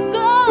were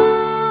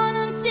gone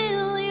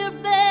until you're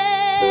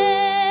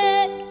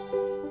back.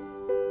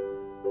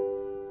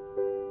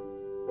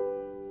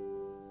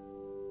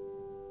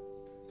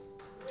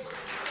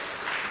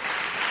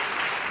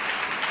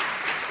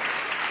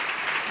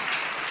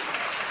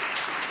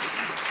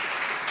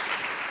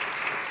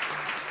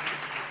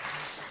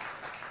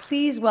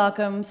 Please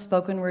welcome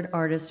spoken word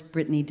artist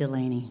Brittany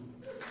Delaney.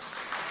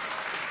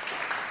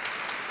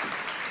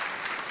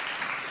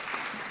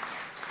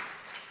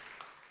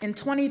 In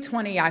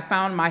 2020, I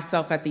found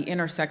myself at the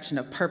intersection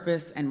of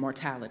purpose and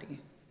mortality.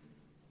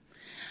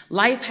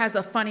 Life has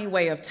a funny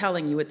way of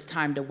telling you it's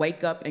time to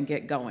wake up and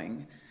get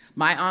going.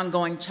 My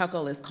ongoing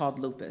chuckle is called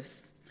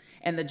lupus.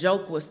 And the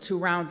joke was 2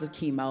 rounds of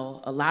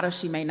chemo, a lot of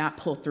she may not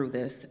pull through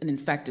this, an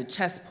infected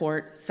chest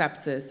port,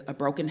 sepsis, a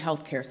broken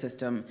healthcare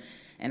system,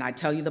 and I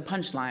tell you the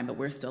punchline, but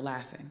we're still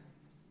laughing.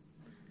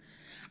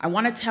 I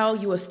want to tell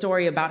you a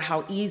story about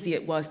how easy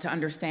it was to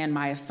understand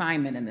my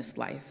assignment in this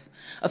life,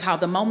 of how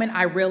the moment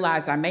I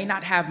realized I may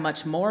not have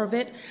much more of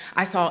it,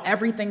 I saw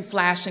everything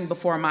flashing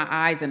before my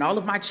eyes and all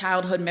of my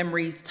childhood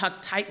memories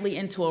tucked tightly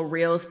into a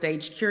reel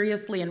staged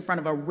curiously in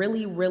front of a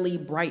really, really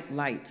bright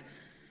light.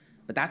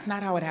 But that's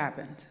not how it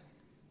happened.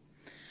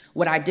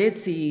 What I did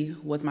see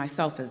was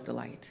myself as the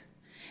light,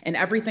 and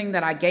everything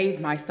that I gave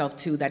myself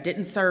to that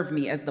didn't serve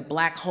me as the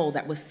black hole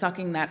that was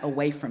sucking that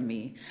away from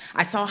me.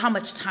 I saw how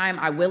much time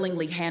I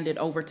willingly handed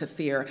over to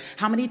fear,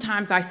 how many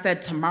times I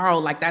said tomorrow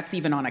like that's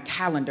even on a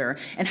calendar,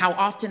 and how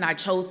often I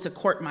chose to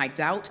court my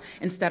doubt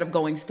instead of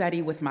going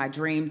steady with my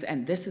dreams,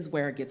 and this is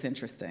where it gets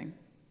interesting.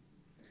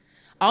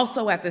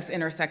 Also at this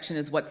intersection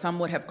is what some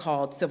would have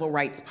called Civil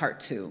Rights Part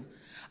 2.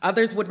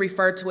 Others would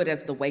refer to it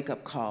as the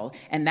wake-up call,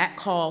 and that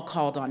call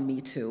called on me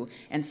too.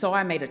 And so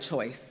I made a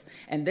choice.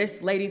 And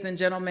this, ladies and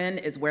gentlemen,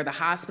 is where the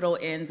hospital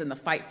ends and the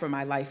fight for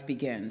my life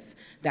begins.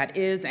 That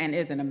is and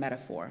isn't a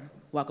metaphor.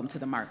 Welcome to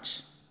the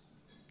march,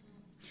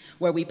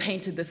 where we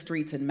painted the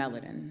streets in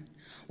melanin.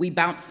 We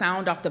bounced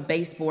sound off the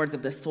baseboards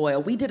of the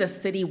soil. We did a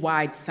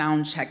citywide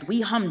sound check.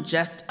 We hummed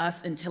just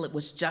us until it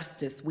was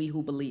justice, we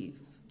who believe.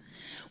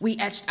 We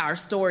etched our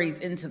stories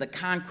into the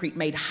concrete,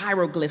 made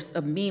hieroglyphs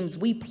of memes.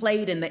 We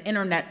played in the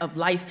internet of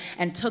life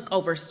and took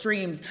over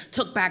streams,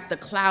 took back the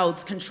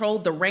clouds,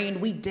 controlled the rain.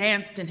 We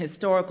danced in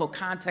historical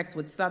context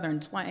with Southern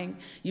twang.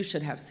 You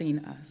should have seen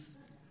us.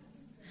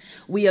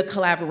 We a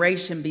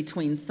collaboration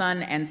between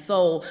sun and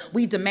soul.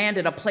 We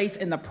demanded a place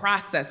in the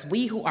process.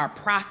 We who are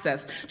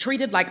processed,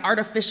 treated like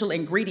artificial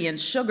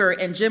ingredients, sugar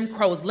and Jim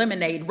Crow's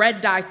lemonade,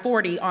 red dye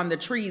 40 on the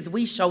trees.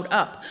 We showed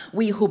up,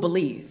 we who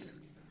believe.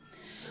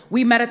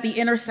 We met at the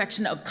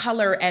intersection of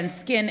color and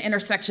skin,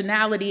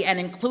 intersectionality and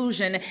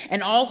inclusion,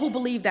 and all who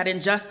believed that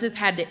injustice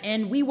had to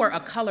end. We were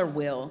a color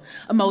wheel,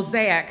 a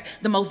mosaic,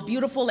 the most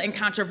beautiful and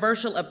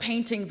controversial of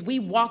paintings. We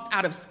walked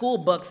out of school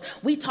books.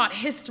 We taught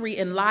history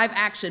in live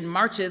action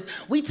marches.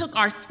 We took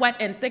our sweat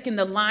and thickened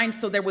the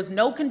lines so there was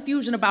no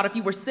confusion about if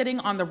you were sitting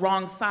on the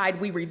wrong side.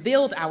 We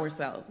revealed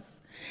ourselves.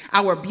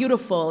 Our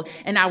beautiful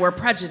and our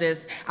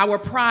prejudice, our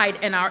pride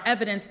and our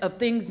evidence of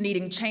things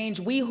needing change.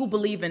 We who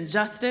believe in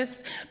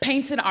justice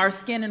painted our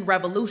skin in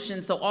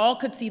revolution so all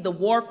could see the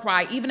war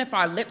cry, even if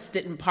our lips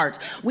didn't part.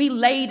 We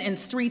laid in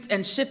streets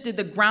and shifted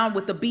the ground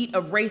with the beat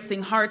of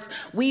racing hearts.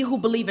 We who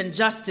believe in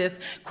justice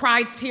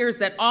cried tears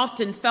that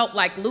often felt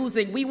like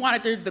losing. We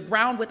wandered the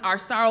ground with our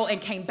sorrow and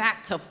came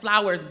back to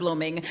flowers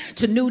blooming,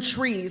 to new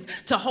trees,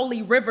 to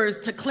holy rivers,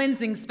 to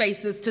cleansing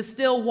spaces, to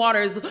still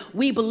waters.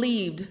 We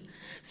believed.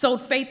 So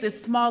faith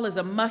as small as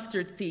a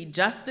mustard seed.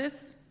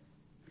 Justice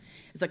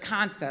is a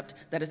concept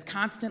that is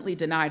constantly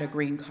denied a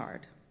green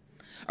card.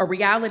 A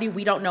reality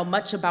we don't know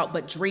much about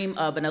but dream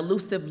of, an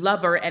elusive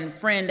lover and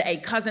friend, a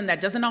cousin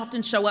that doesn't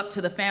often show up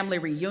to the family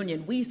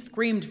reunion. We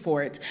screamed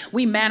for it.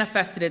 We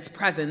manifested its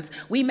presence.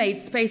 We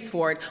made space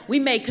for it. We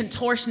made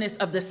contortionists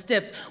of the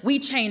stiff. We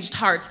changed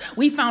hearts.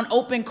 We found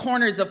open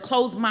corners of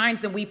closed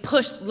minds and we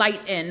pushed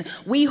light in.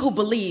 We who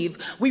believe.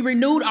 We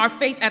renewed our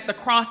faith at the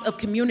cross of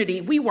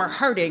community. We were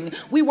hurting.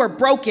 We were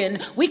broken.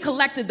 We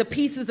collected the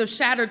pieces of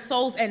shattered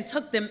souls and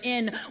took them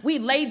in. We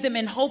laid them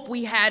in hope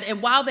we had,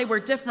 and while they were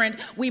different,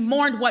 we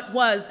mourned what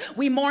was.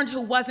 We mourned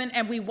who wasn't,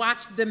 and we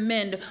watched them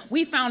mend.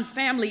 We found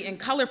family in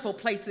colorful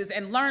places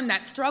and learned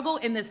that struggle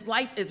in this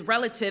life is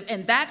relative,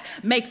 and that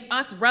makes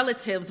us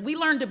relatives. We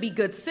learned to be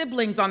good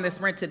siblings on this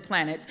rented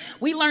planet.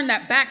 We learned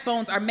that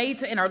backbones are made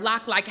to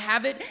interlock like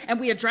habit, and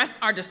we addressed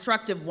our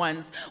destructive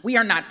ones. We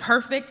are not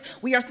perfect.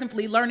 We are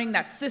simply learning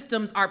that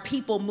systems are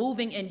people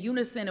moving in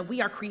unison, and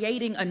we are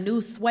creating a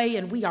new sway,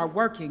 and we are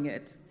working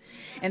it.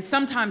 And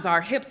sometimes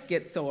our hips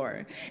get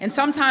sore. And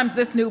sometimes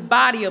this new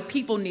body of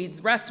people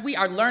needs rest. We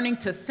are learning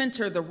to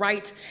center the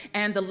right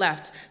and the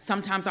left.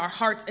 Sometimes our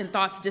hearts and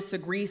thoughts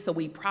disagree, so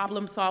we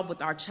problem solve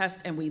with our chest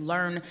and we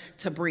learn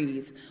to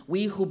breathe.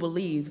 We who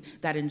believe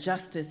that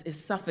injustice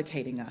is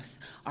suffocating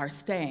us are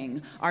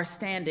staying, are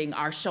standing,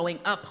 are showing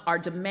up, are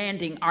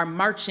demanding, are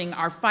marching,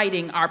 are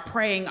fighting, are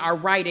praying, are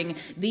writing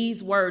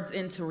these words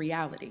into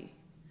reality.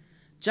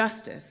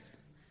 Justice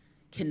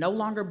can no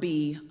longer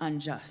be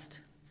unjust.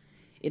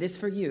 It is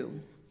for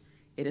you,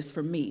 it is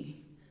for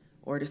me,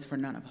 or it is for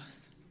none of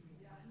us.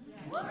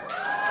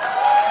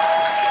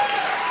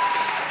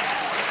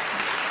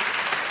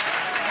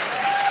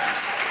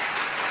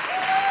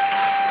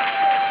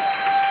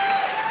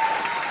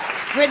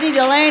 Brittany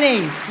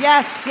Delaney,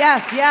 yes,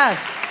 yes, yes.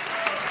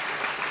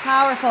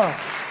 Powerful,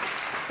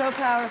 so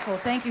powerful.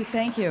 Thank you,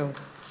 thank you.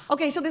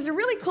 Okay, so there's a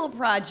really cool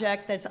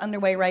project that's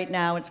underway right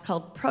now. It's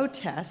called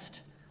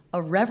Protest,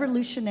 a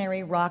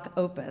revolutionary rock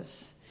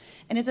opus.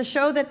 And it's a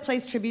show that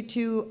pays tribute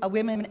to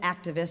women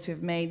activists who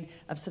have made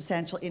a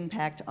substantial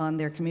impact on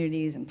their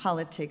communities and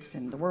politics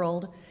and the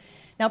world.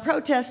 Now,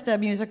 Protest, the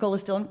musical, is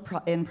still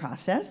in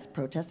process.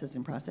 Protest is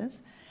in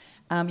process.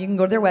 You can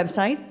go to their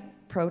website,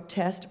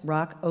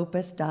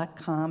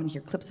 protestrockopus.com, and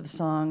hear clips of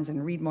songs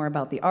and read more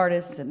about the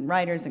artists and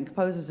writers and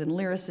composers and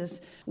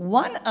lyricists.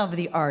 One of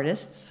the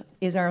artists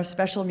is our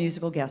special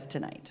musical guest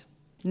tonight.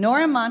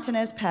 Nora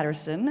Montanez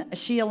Patterson,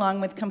 she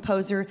along with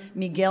composer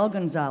Miguel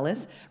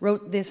Gonzalez,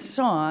 wrote this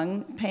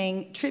song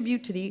paying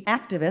tribute to the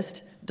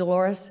activist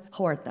Dolores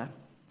Huerta.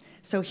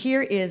 So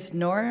here is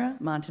Nora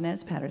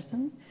Montanez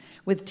Patterson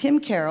with Tim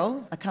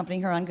Carroll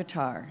accompanying her on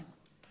guitar.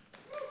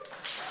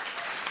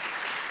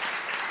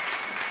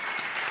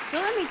 So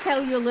let me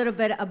tell you a little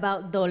bit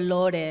about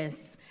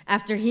Dolores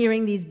after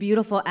hearing these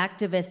beautiful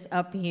activists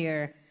up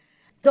here.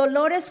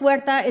 Dolores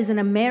Huerta is an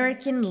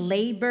American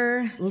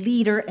labor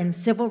leader and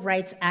civil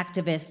rights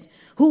activist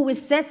who, with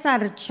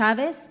Cesar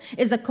Chavez,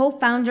 is a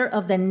co-founder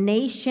of the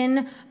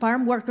Nation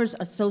Farm Workers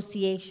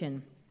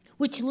Association,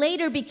 which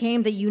later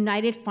became the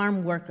United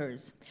Farm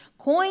Workers,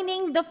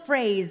 coining the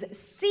phrase,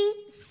 "Si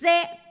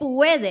se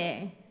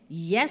puede,"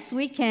 yes,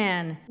 we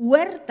can.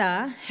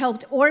 Huerta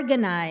helped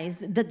organize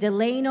the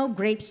Delano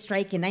grape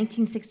strike in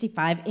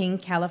 1965 in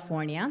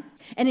California.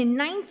 And in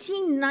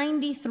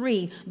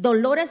 1993,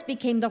 Dolores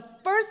became the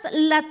first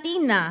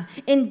Latina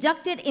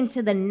inducted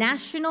into the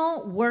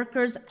National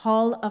Workers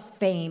Hall of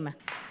Fame.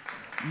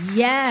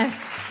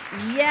 Yes,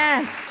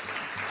 yes.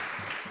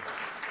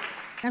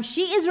 Now,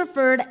 she is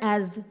referred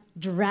as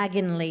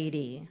Dragon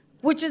Lady,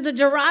 which is a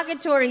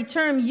derogatory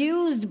term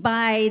used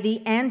by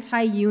the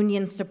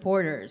anti-union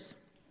supporters.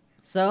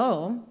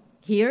 So,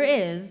 here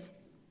is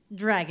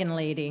Dragon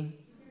Lady.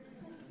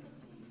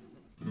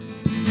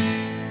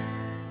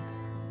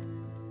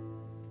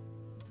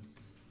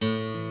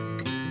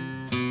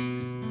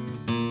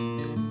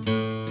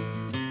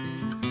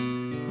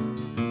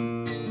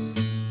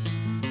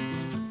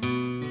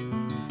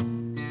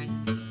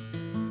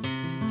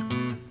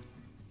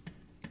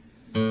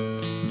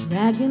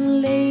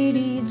 Dragon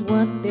Lady's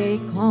what they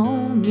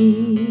call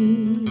me.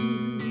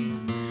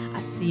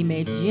 Así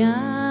me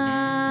llaman.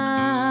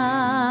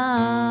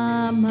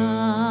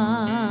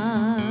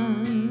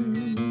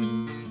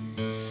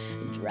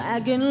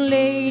 Dragon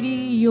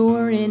Lady,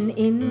 you're an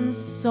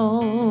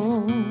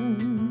insult.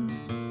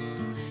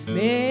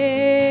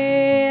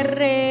 Me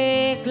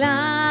reclaman.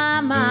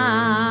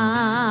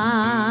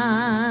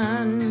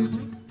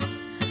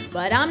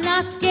 But I'm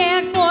not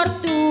scared por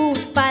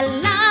tus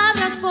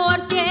palabras,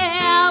 porque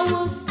I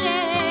will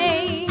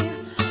say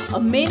a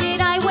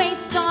minute I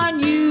waste on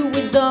you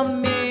is a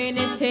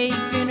minute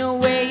taken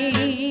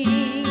away.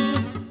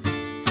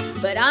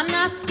 But I'm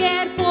not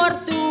scared por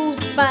tus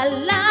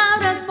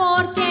palabras,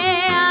 porque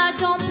I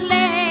don't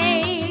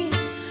play.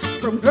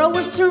 From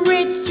growers to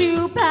rich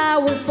to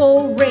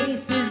powerful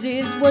races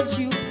is what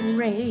you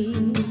pray.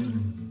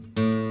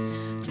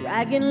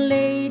 Dragon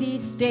Lady,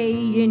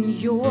 stay in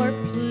your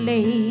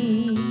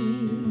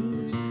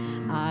place.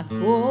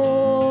 Ako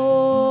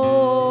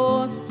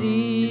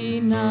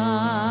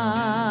sinan.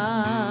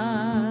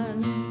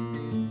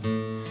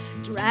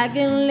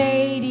 Dragon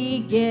lady,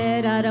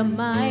 get out of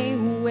my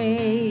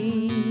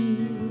way.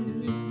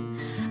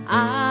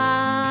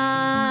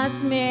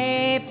 Hazme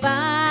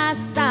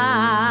pasar.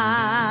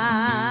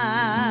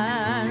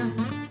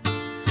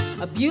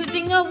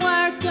 Abusing a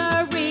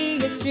worker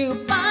is to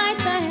bite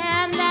the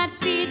hand that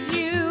feeds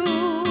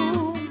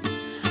you.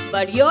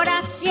 But your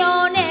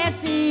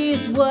acciones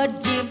is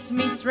what gives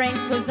me strength,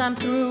 'cause I'm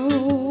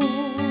through.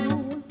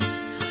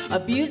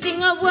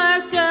 Abusing a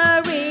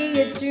worker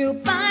is to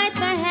bite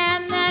the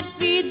hand that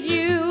feeds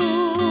you.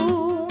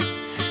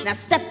 Now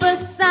step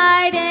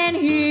aside and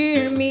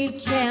hear me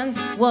chant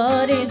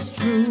what is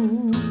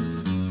true.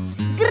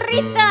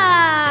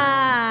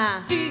 Grita.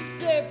 Sí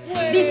se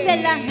puede. Dice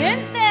la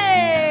gente.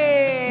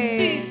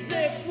 Sí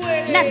se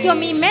puede. Nació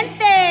mi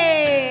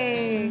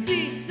mente. Sí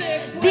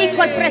se puede.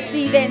 Dijo el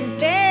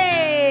presidente.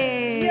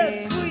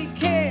 Yes, we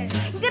can.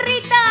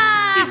 Grita.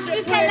 Sí se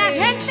dice puede. la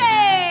gente.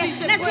 Sí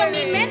se Nació puede.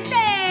 mi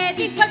mente.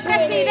 Sí Dijo se el puede.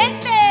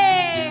 presidente.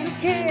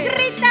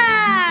 Grita.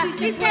 Sí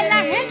se dice puede.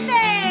 la gente.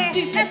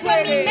 Sí se Nació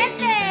puede. mi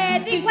mente.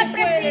 Sí Dijo se el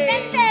puede.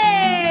 presidente.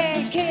 Yes,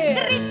 we can.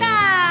 Grita.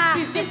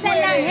 Sí se dice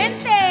puede. la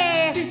gente.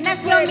 Sí se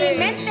Nació puede. mi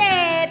mente.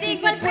 Sí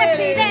Dijo se el puede.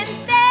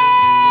 presidente.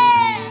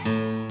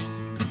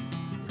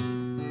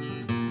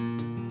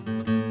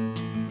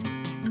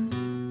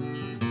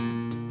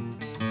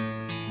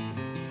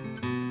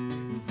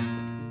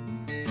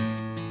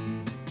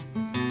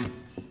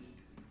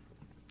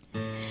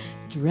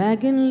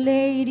 Dragon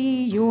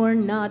lady, you're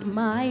not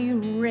my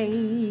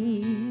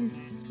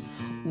race.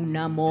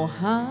 Una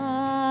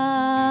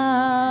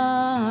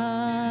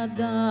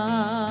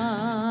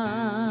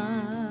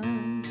mojada.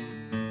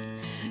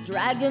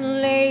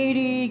 Dragon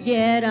lady,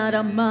 get out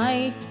of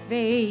my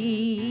face.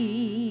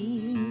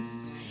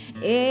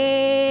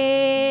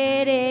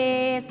 Eres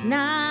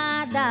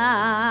nada.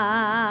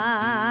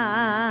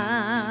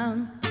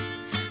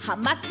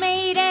 Jamás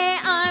me iré,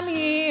 I'm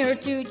here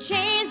to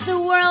change the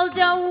world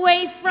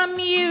away from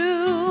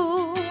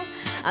you.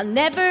 I'll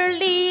never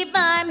leave,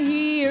 I'm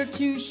here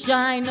to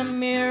shine a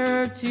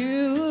mirror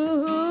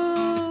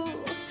too.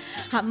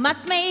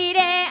 Jamás me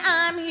iré,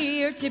 I'm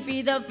here to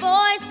be the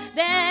voice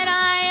that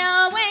I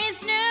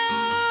always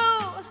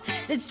knew.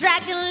 This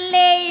dragon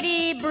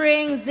lady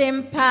brings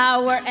in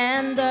power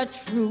and the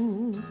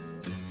truth.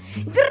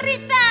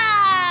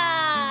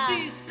 ¡Grita!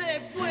 Sí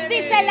se puede.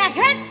 Dice la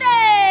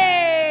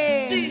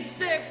gente. Sí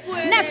se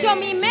puede. Nació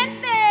mi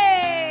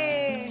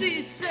mente.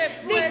 Sí se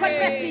puede. Dijo el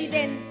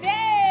presidente.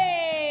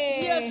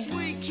 Yes,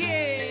 we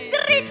can.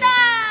 Grita.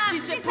 Sí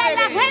se dice puede.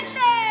 la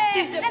gente.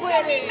 Sí se Nació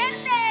puede. mi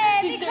mente.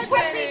 Sí Dijo se el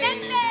puede.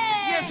 presidente.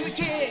 Yes, we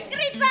can.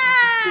 Grita.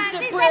 Sí se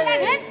dice puede. la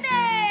gente.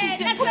 Sí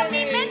se Nació puede.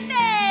 mi mente.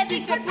 Sí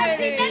Dijo se el puede.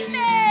 presidente.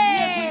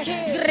 Yes, we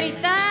can.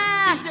 Grita.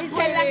 Sí se dice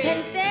puede. la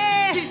gente.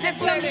 Sí se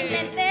Nació puede. mi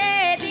mente.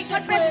 Sí Dijo se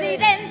el puede.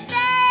 presidente.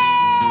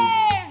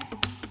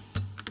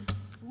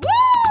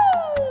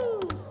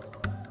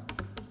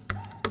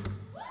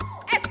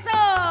 Eso.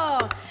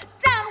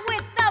 Down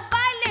with the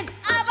violence,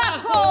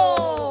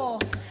 abajo.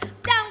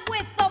 Down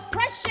with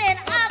oppression,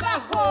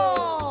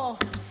 abajo.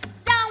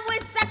 Down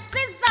with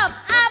sexism,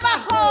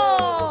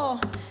 abajo.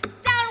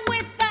 Down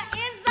with the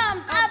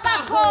isms,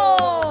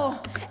 abajo.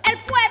 El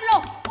pueblo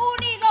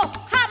unido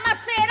jamás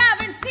será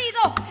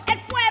vencido. El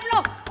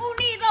pueblo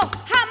unido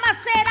jamás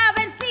será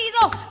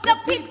vencido. The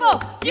people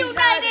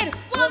united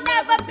will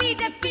never be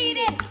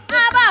defeated.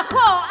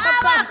 Abajo,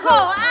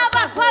 abajo,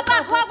 abajo,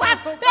 abajo,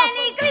 abajo. Ven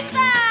y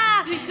grita.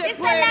 Sí se Dice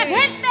puede. la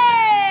gente.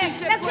 Sí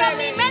se Nació puede.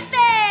 mi mente.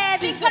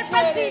 Sí Dijo se el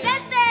puede.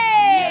 presidente.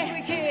 Yes,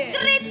 we can.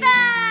 Grita.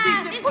 Sí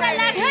se Dice puede.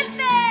 la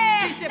gente.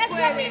 Sí se Nació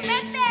puede. mi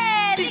mente.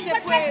 Sí Dijo se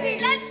el puede.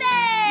 presidente.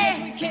 Yes,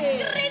 we can.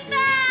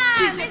 Grita.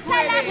 Sí se Dice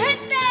puede. la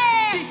gente.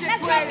 Sí se Nació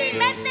puede. mi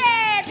mente.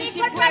 Sí Dijo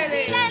se el puede.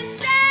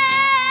 presidente.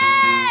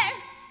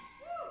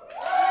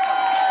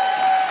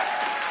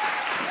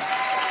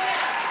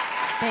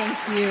 Thank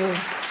you.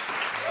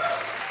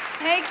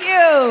 Thank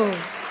you.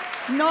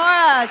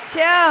 Nora,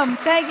 Tim,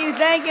 thank you,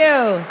 thank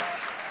you.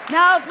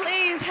 Now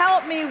please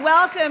help me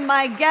welcome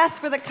my guest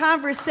for the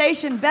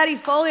conversation, Betty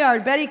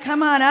Folliard. Betty,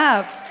 come on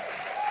up.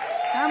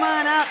 Come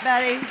on up,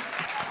 Betty.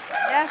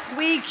 Yes,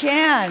 we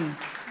can.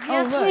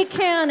 Yes, Oh, we look.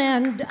 can.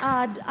 And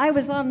I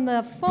was on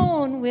the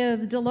phone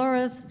with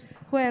Dolores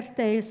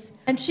Huertes,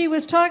 and she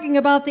was talking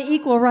about the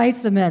Equal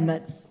Rights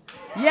Amendment.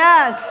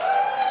 Yes.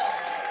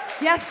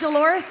 Yes,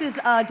 Dolores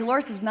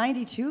is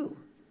 92.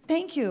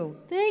 Thank you.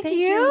 Thank Thank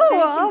you. you, thank you,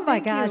 Oh my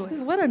thank gosh,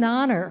 you. what an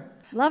honor.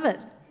 Love it.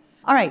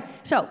 All right,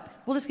 so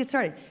we'll just get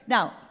started.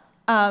 Now,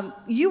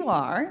 you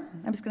are,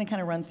 I'm just going to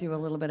kind of run through a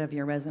little bit of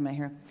your resume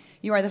here.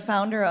 You are the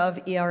founder of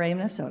ERA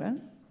Minnesota.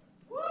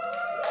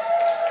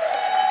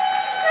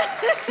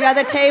 You have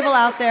the table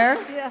out there.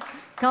 Yeah, a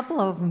couple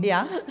of them.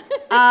 Yeah.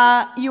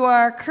 You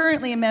are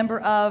currently a member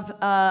of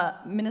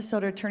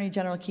Minnesota Attorney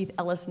General Keith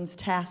Ellison's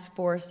task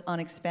force on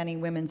expanding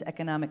women's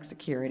economic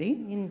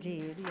security.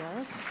 Indeed,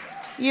 yes.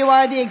 You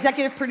are the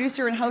executive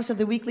producer and host of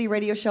the weekly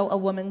radio show A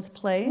Woman's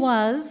Place.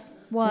 Was.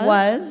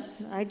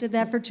 I did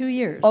that for 2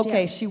 years.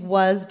 Okay, yeah. she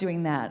was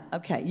doing that.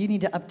 Okay, you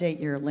need to update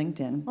your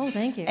LinkedIn. Oh,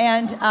 thank you.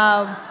 And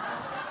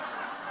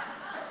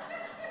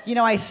You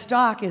know, I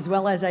stalk as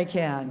well as I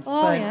can.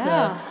 Oh,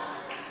 yeah.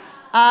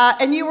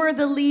 And you were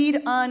the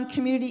lead on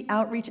community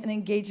outreach and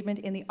engagement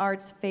in the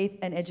arts, faith,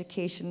 and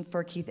education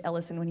for Keith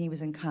Ellison when he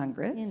was in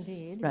Congress.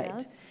 Indeed, right.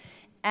 yes.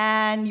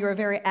 And you're a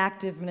very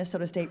active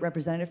Minnesota State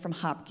representative from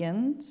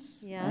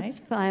Hopkins.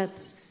 Yes, right?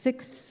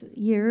 6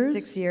 years.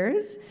 6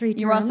 years. 3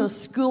 You were also a terms.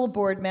 school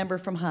board member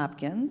from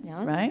Hopkins,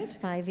 Yes, right?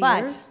 5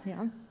 But- years.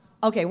 Yeah.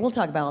 Okay, we'll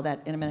talk about all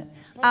that in a minute.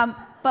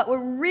 But what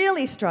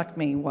really struck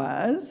me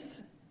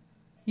was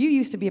you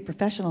used to be a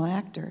professional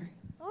actor.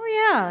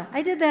 Oh, yeah,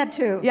 I did that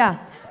too. Yeah.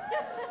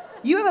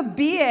 You have a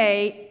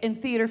BA in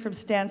theater from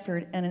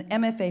Stanford and an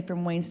MFA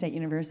from Wayne State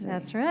University.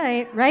 That's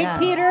right. Right, Yeah.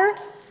 Peter?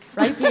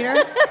 Right,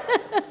 Peter?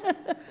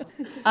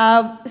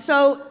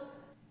 So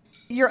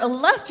your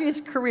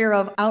illustrious career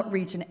of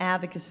outreach and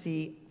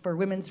advocacy for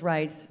women's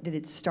rights, did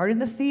it start in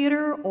the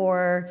theater,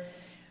 or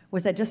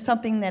was that just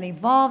something that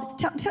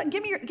evolved?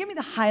 Give me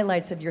the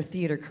highlights of your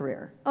theater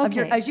career, of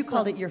your, Okay, as you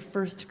called so- it, your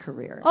first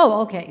career.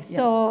 Oh, okay.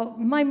 So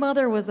my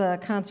mother was a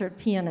concert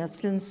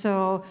pianist, and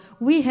so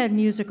we had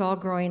music all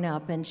growing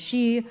up, and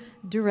she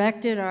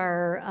directed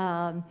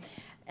our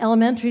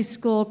elementary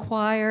school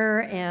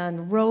choir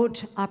and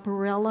wrote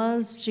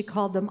operellas. She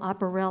called them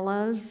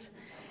operellas.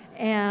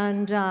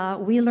 And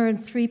we learned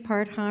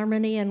 3-part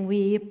harmony, and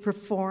we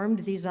performed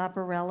these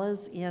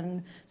operellas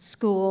in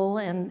school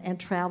and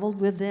traveled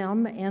with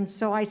them. And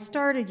so I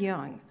started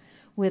young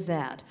with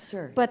that.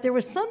 Sure. But there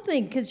was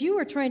something, because you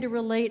were trying to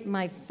relate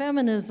my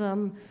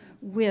feminism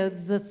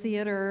with the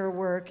theater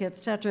work, et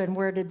cetera, and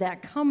where did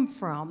that come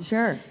from?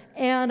 Sure.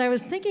 And I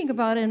was thinking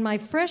about in my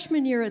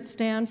freshman year at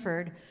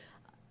Stanford,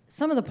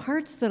 some of the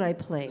parts that I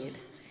played.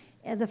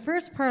 And the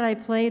first part I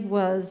played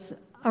was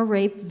a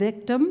rape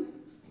victim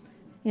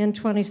in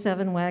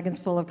 27 Wagons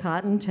Full of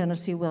Cotton,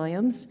 Tennessee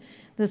Williams.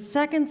 The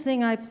second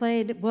thing I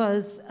played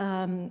was,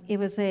 it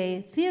was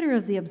a Theater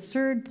of the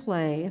Absurd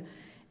play,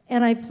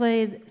 and I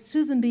played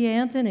Susan B.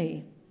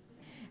 Anthony.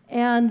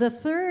 And the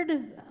third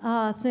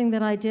thing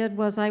that I did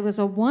was I was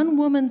a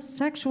one-woman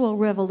sexual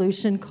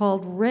revolution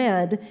called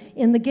Red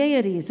in the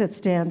Gaieties at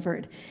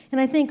Stanford.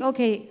 And I think,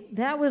 okay,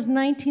 that was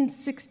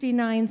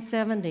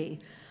 1969-70.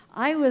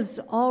 I was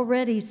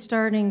already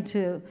starting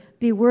to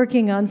be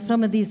working on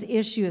some of these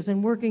issues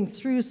and working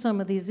through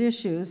some of these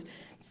issues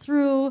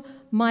through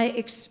my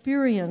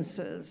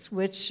experiences,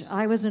 which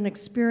I was an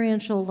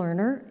experiential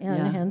learner,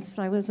 and hence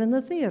I was in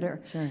the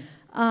theater. Sure.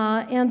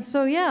 And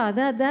so, yeah,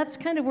 that's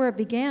kind of where it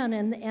began.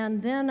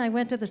 And then I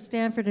went to the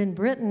Stanford in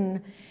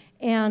Britain,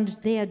 and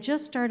they had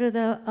just started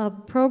a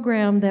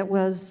program that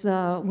was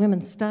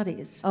women's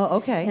studies. Oh,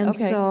 okay. And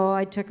okay. so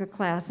I took a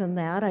class in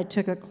that. I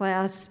took a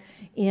class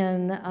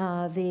in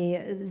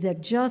the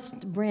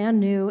just brand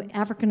new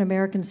African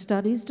American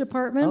Studies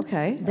department.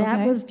 Okay, That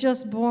okay. was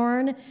just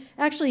born.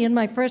 Actually, in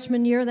my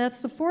freshman year,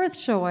 that's the 4th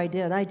show I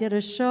did. I did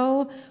a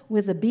show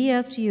with the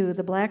BSU,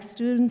 the Black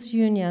Students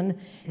Union,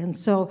 and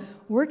so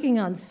working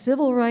on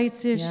civil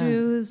rights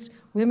issues,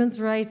 women's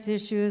rights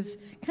issues,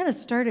 kind of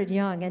started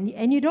young,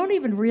 and you don't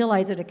even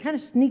realize it. It kind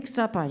of sneaks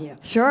up on you.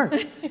 Sure.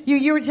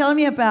 You were telling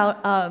me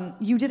about,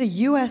 you did a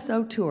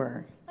USO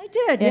tour. I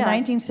did, In yeah.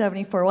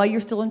 1974, while you're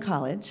still in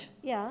college.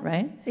 Yeah.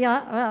 Right?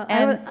 Yeah, well,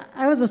 And-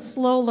 I was a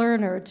slow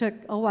learner. It took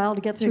a while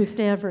to get through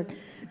Stanford.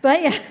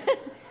 But yeah,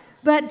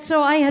 but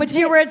so I had. But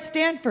you were at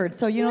Stanford,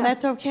 so you know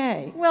that's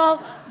okay.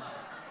 Well,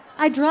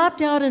 I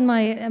dropped out in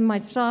my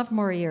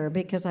sophomore year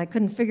because I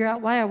couldn't figure out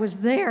why I was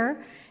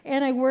there,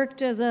 and I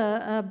worked as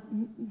a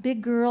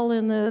big girl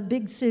in the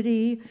big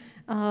city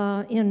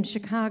in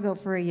Chicago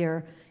for a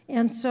year.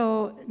 And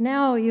so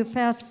now you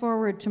fast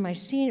forward to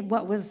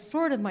what was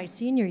sort of my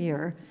senior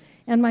year,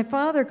 and my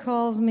father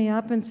calls me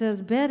up and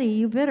says, "Betty,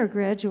 you better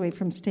graduate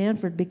from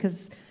Stanford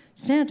because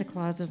Santa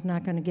Claus is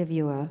not going to give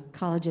you a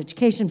college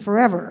education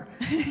forever."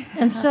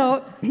 And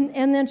so,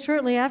 and then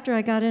shortly after,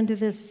 I got into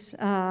this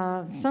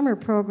summer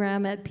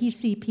program at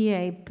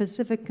PCPA,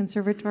 Pacific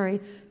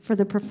Conservatory for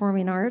the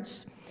Performing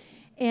Arts,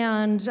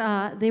 and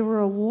they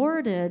were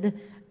awarded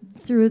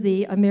through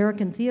the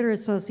American Theater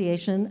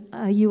Association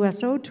a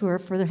USO tour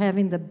for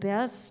having the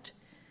best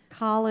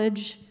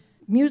college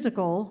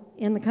musical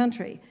in the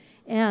country.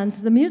 And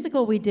the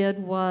musical we did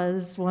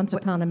was Once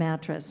Upon a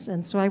Mattress.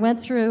 And so I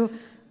went through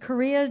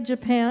Korea,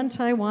 Japan,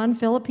 Taiwan,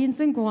 Philippines,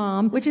 and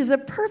Guam. Which is a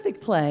perfect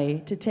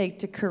play to take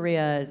to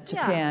Korea,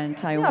 Japan,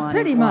 Taiwan, and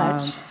pretty Guam.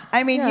 much.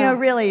 I mean, Yeah. you know,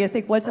 really, I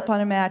think Once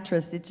Upon a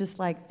Mattress, it's just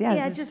like,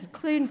 it's just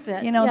clean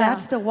fit. You know, Yeah.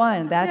 that's the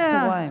one. That's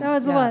the one. That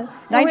was the one.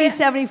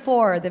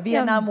 1974, the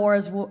Vietnam War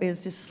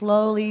is just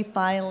slowly,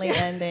 finally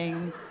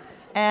ending.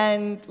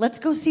 And let's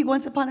go see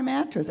Once Upon a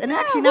Mattress. And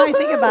actually, now I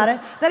think about it,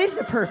 that is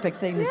the perfect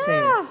thing to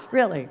see.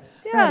 Really.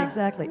 Right,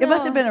 exactly. It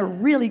must have been a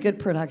really good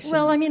production.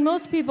 Well, I mean,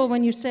 most people,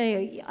 when you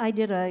say I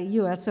did a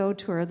USO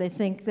tour, they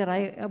think that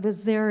I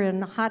was there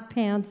in hot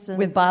pants and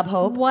with Bob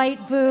Hope,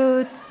 white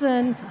boots,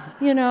 and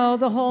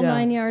the whole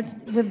 9 yards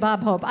with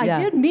Bob Hope. I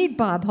did meet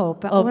Bob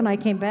Hope when I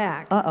came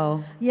back.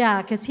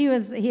 Yeah, because he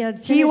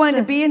wanted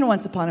to be in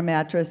Once Upon a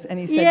Mattress, and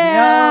he said,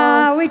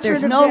 "No,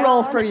 there's no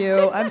role for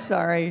you. I'm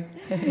sorry."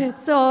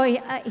 So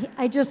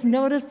I just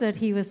noticed that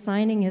he was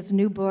signing his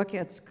new book.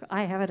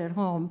 I have it at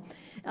home.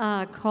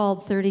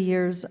 Called 30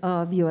 Years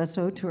of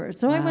USO Tour.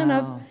 So I went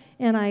up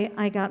and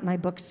I got my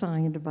book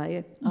signed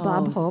by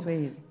Bob Hope.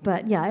 Sweet.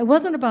 But yeah, it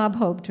wasn't a Bob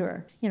Hope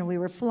tour. We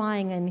were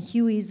flying in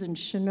Hueys and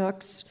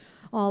Chinooks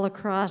all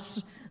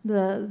across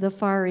the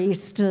Far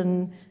East,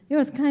 and it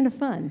was kind of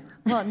fun.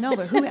 Well, no,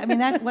 but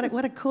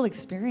what a cool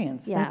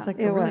experience. Yeah, that's like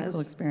a really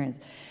cool experience.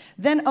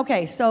 Then,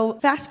 okay, so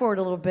fast forward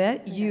a little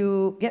bit.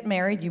 You get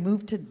married. You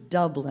move to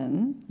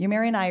Dublin. You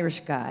marry an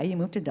Irish guy. You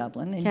move to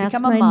Dublin, and you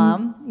become a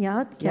mom.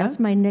 Cast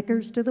my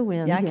knickers to the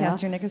wind. Yeah,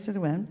 cast your knickers to the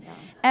wind. Yeah.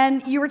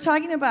 And you were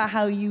talking about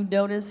how you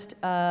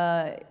noticed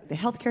the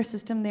healthcare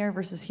system there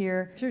versus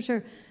here.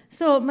 Sure.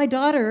 So my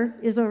daughter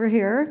is over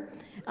here.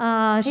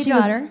 Hey,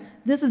 daughter.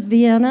 This is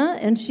Vienna,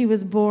 and she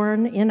was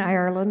born in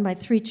Ireland. My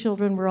 3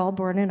 children were all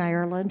born in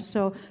Ireland.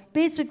 So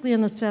basically,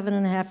 in the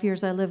 7.5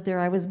 years I lived there,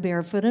 I was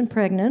barefoot and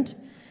pregnant.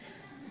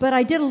 But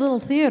I did a little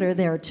theater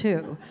there,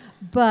 too.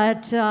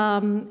 But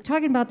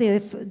talking about the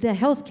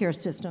healthcare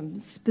system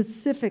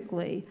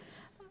specifically,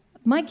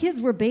 my kids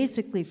were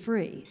basically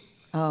free.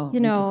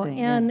 Interesting.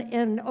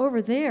 And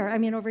over there,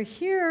 over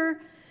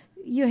here,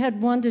 you had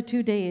 1 to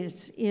 2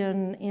 days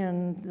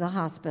in the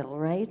hospital,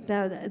 right?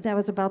 That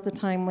was about the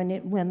time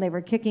when they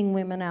were kicking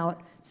women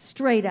out,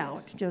 straight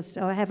out. Just,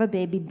 have a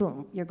baby,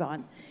 boom, you're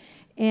gone.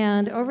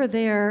 And over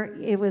there,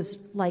 it was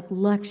like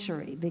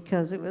luxury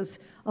because it was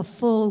a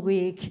full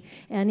week.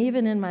 And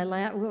even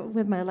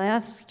with my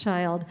last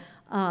child,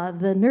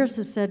 the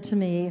nurses said to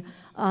me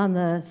on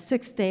the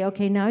 6th day,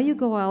 okay, now you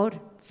go out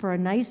for a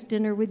nice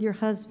dinner with your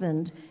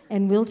husband,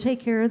 and we'll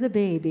take care of the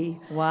baby.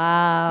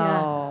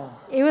 Wow.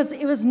 Yeah.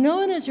 It was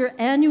known as your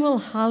annual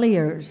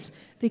Holliers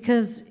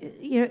because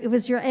it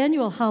was your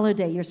annual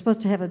holiday. You're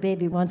supposed to have a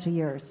baby once a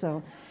year,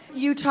 so...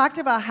 You talked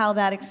about how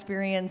that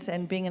experience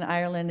and being in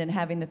Ireland and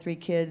having the 3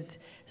 kids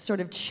sort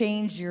of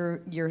changed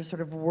your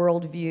sort of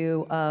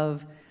worldview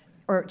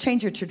or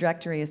changed your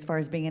trajectory as far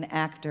as being an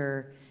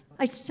actor.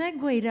 I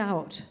segued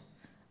out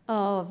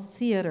of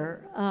theater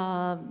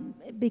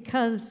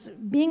because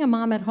being a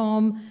mom at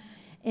home,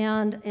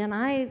 and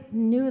I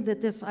knew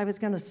that I was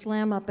going to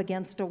slam up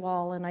against a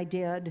wall, and I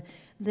did,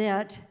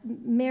 that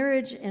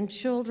marriage and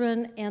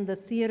children and the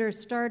theater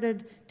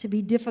started to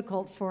be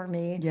difficult for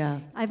me. Yeah.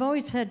 I've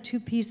always had 2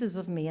 pieces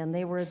of me, and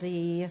they were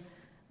the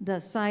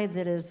side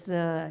that is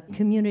the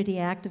community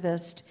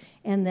activist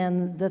and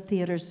then the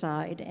theater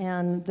side.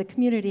 And the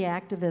community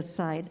activist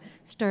side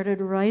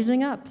started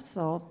rising up,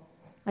 so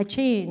I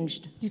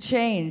changed. You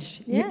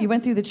changed. Yeah. You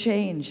went through the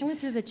change. I went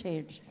through the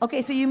change.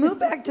 Okay, so you moved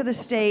back to the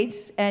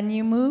States, and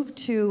you moved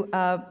to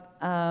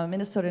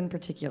Minnesota in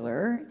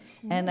particular.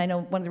 Mm-hmm. And I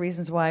know one of the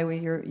reasons why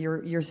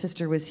your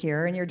sister was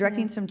here, and you're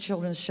directing some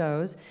children's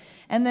shows.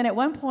 And then at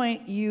one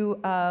point,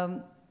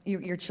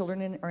 your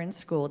children are in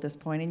school at this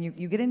point, and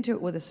you get into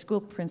it with a school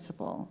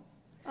principal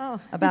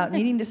about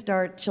needing to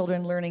start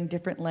children learning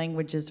different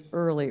languages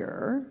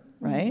earlier,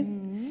 right?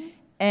 Mm-hmm.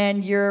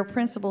 And your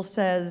principal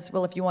says,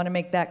 well, if you want to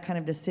make that kind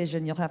of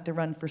decision, you'll have to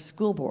run for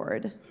school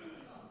board.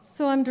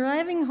 So I'm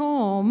driving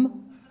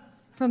home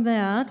from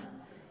that,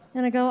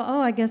 and I go,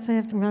 I guess I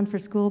have to run for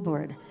school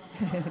board.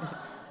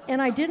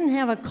 And I didn't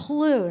have a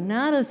clue,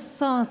 not a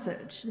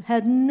sausage,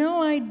 had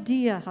no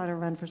idea how to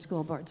run for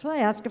school board. So I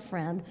asked a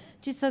friend.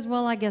 She says,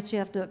 well, I guess you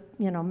have to,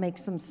 make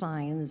some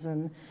signs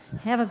and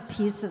have a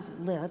piece of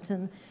lit.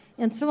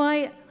 And so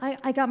I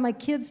got my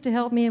kids to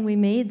help me, and we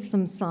made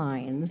some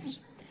signs.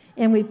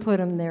 And we put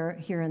them there,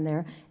 here and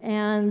there.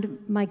 And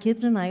my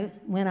kids and I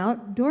went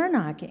out door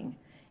knocking.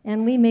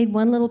 And we made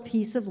one little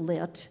piece of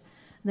lit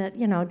that,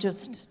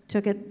 just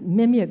took it,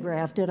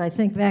 mimeographed it, I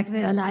think, back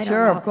then. I don't know.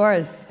 Sure, of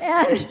course.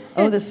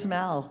 And the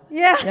smell.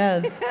 Yeah.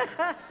 Yes.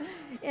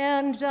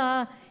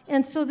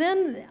 And so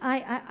then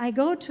I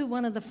go to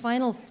one of the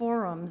final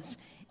forums,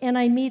 and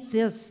I meet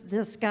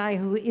this guy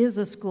who is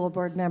a school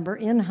board member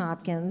in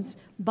Hopkins,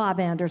 Bob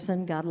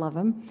Anderson, God love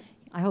him.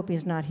 I hope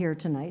he's not here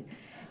tonight.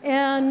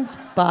 And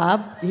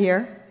Bob,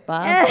 here?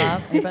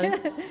 Bob, anybody?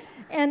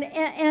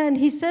 And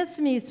he says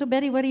to me, so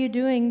Betty, what are you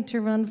doing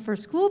to run for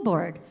school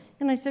board?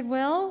 And I said,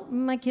 well,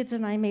 my kids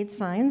and I made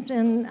signs,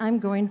 and I'm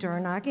going door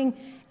knocking.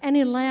 And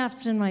he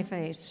laughs in my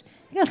face.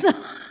 He goes,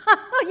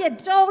 you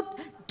don't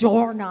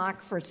door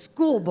knock for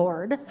school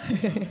board.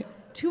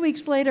 2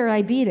 weeks later,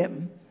 I beat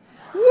him.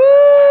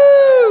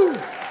 Woo!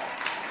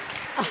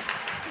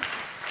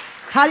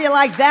 How do you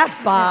like that,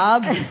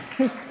 Bob?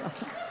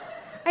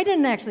 I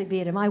didn't actually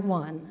beat him. I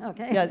won.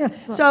 Okay. Yeah.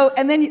 So,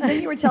 and then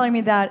you were telling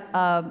me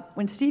that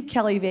when Steve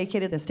Kelly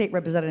vacated the state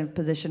representative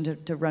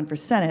position to run for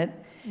Senate,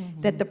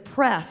 that the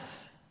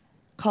press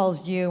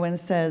calls you and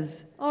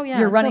says, Oh, yeah.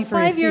 You're running so for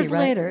your 5 seat, years right?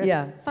 later. It's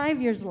Yeah.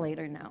 5 years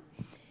later now.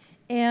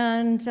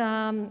 And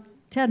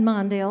Ted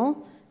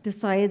Mondale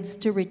decides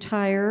to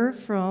retire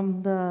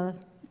from the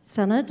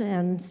Senate,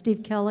 and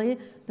Steve Kelly,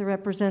 the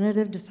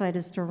representative,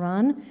 decides to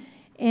run.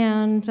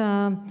 And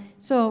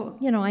so,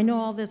 I know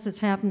all this is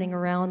happening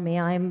around me.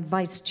 I'm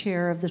vice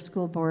chair of the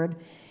school board.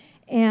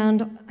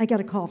 And I got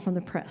a call from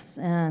the press.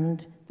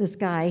 And this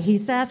guy,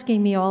 he's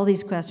asking me all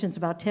these questions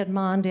about Ted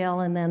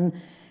Mondale and then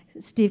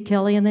Steve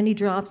Kelly, and then he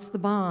drops the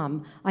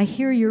bomb. I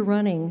hear you're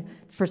running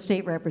for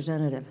state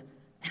representative.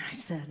 And I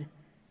said,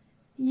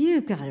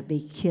 you've got to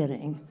be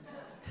kidding.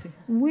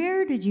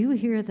 Where did you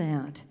hear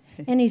that?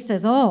 And he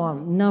says, a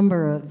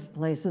number of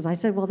places. I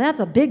said, well, that's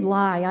a big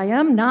lie. I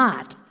am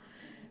not.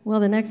 Well,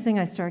 the next thing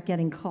I start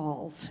getting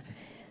calls.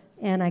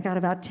 And I got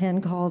about 10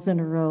 calls in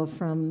a row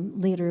from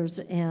leaders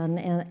and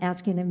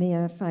asking me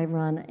if I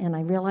run. And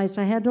I realized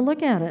I had to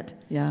look at it.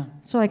 Yeah.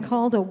 So I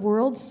called a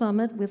world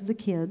summit with the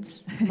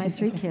kids, my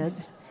 3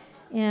 kids.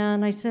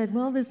 And I said,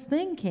 well, this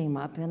thing came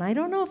up, and I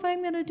don't know if I'm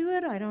going to do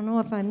it. I don't know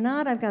if I'm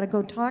not. I've got to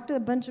go talk to a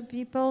bunch of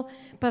people.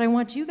 But I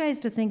want you guys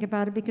to think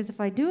about it, because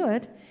if I do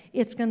it,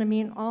 it's going to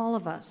mean all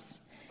of us.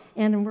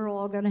 And we're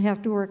all going to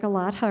have to work a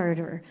lot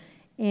harder.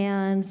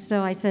 And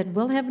so I said,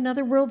 we'll have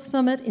another World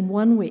Summit in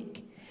 1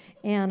 week.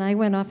 And I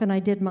went off and I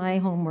did my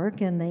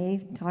homework, and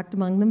they talked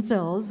among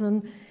themselves.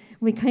 And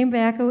we came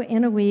back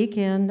in a week,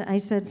 and I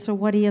said, so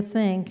what do you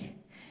think?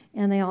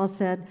 And they all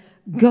said,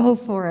 go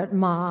for it,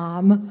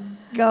 Mom.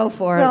 Go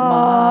for it,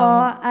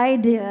 Mom. So I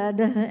did,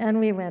 and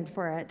we went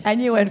for it.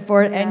 And you went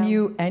for it, Yeah.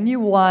 and you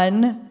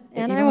won.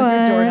 And even I with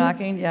your door won.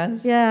 knocking,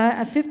 yes.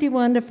 Yeah,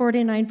 51 to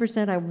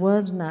 49%. I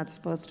was not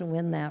supposed to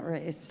win that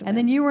race. And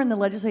then you were in the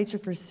legislature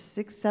for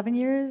 7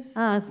 years?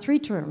 3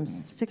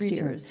 terms, 6 3 years,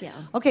 terms. yeah.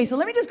 Okay, so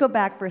let me just go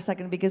back for a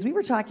second, because we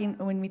were talking,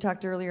 when we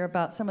talked earlier,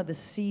 about some of the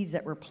seeds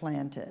that were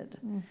planted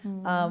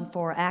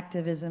for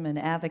activism and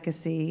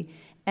advocacy.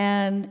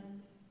 And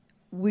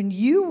when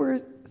you were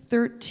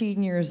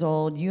 13 years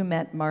old, you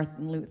met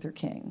Martin Luther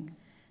King.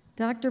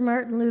 Dr.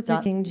 Martin Luther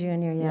King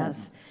Jr.,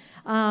 yes.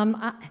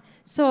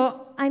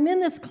 So I'm in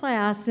this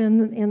class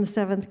in the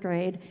 7th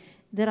grade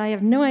that I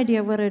have no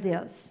idea what it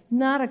is.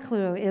 Not a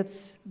clue.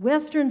 It's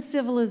Western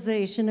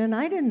civilization, and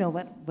I didn't know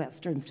what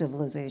Western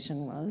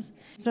civilization was.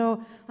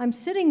 So I'm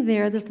sitting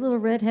there, this little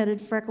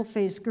redheaded,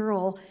 freckle-faced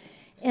girl,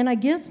 and I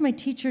guess my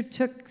teacher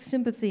took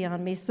sympathy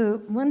on me. So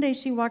one day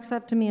she walks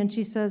up to me and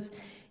she says,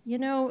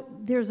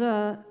 there's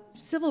a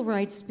civil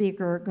rights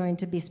speaker going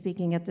to be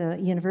speaking at the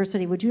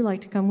university. Would you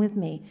like to come with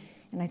me?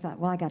 And I thought,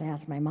 well, I got to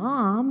ask my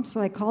mom. So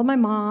I called my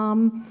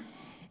mom,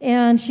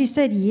 and she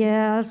said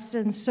yes.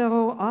 And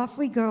so off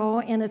we go,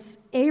 and it's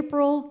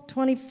April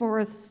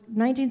 24th,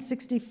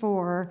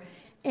 1964,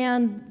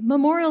 and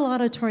Memorial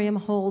Auditorium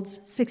holds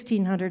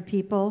 1,600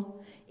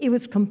 people. It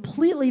was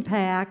completely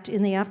packed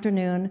in the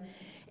afternoon,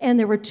 and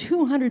there were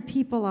 200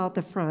 people out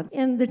the front.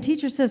 And the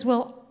teacher says,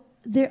 well,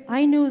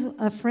 I know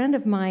a friend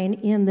of mine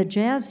in the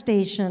jazz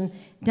station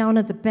down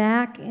at the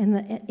back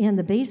in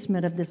the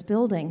basement of this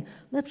building.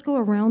 Let's go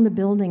around the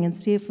building and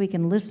see if we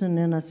can listen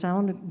in a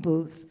sound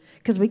booth,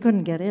 because we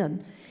couldn't get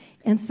in.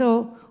 And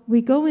so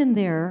we go in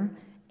there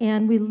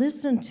and we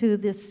listen to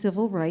this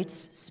civil rights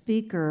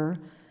speaker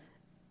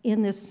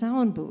in this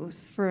sound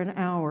booth for an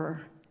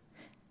hour.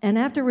 And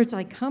afterwards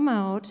I come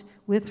out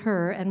with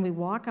her and we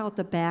walk out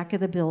the back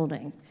of the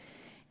building.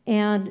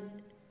 And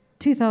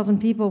 2,000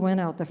 people went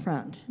out the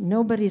front.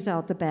 Nobody's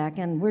out the back,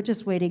 and we're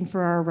just waiting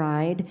for our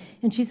ride.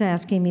 And she's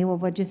asking me, well,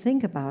 what'd you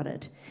think about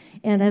it?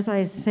 And as I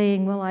was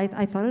saying, well, I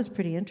thought it was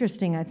pretty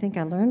interesting. I think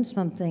I learned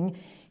something.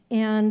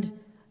 And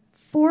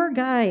 4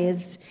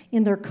 guys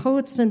in their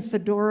coats and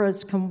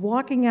fedoras come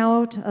walking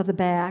out of the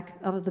back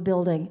of the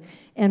building,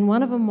 and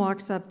one of them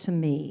walks up to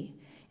me,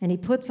 and he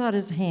puts out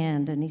his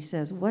hand, and he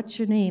says, what's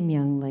your name,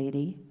 young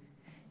lady?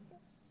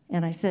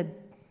 And I said,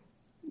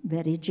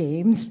 Betty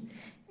James.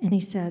 And he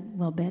said,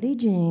 well, Betty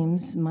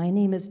James, my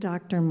name is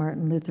Dr.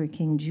 Martin Luther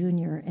King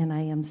Jr., and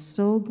I am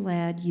so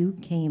glad you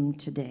came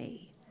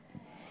today.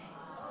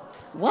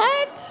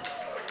 What?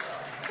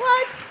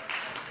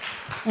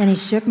 And he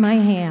shook my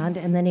hand,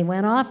 and then he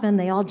went off, and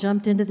they all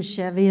jumped into the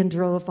Chevy and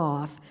drove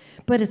off.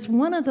 But it's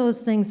one of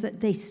those things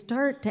that they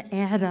start to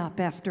add up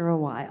after a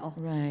while.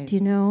 Right. Do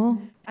you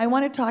know? I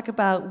want to talk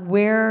about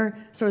where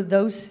sort of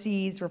those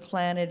seeds were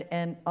planted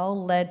and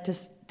all led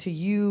to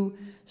you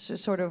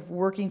sort of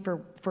working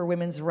for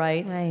women's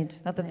rights. Right.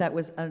 Not that that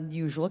was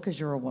unusual, because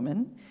you're a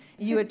woman.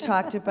 You had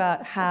talked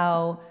about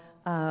how,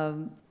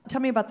 tell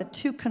me about the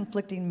 2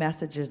 conflicting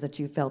messages that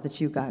you felt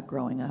that you got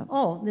growing up.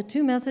 Oh, the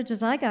 2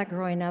 messages I got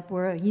growing up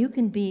were, you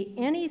can be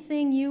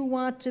anything you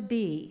want to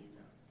be,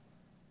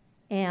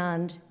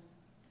 and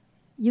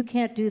you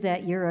can't do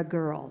that, you're a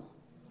girl.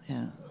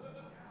 Yeah.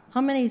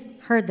 How many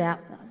heard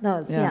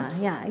those?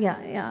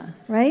 Yeah.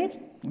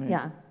 Right?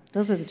 Yeah,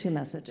 those are the 2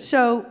 messages.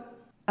 So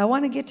I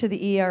want to get to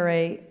the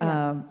ERA.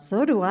 Yes,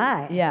 so do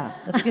I. Yeah,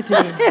 let's get to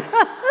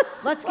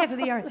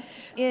the ERA.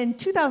 In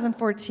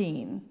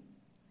 2014,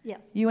 yes,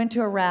 you went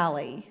to a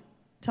rally.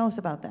 Tell us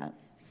about that.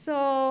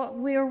 So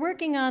we were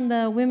working on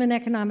the Women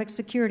Economic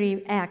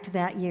Security Act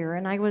that year,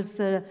 and I was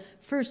the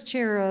first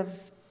chair of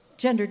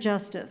Gender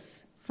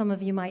Justice. Some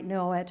of you might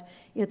know it.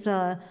 It's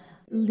a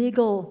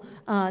legal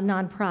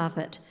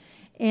nonprofit.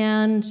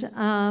 And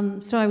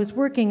so I was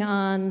working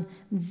on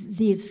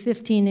these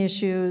 15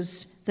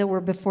 issues that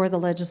were before the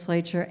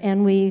legislature,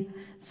 and we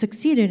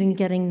succeeded in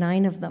getting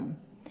 9 of them,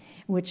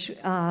 which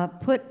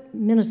put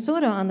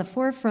Minnesota on the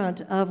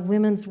forefront of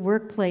women's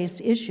workplace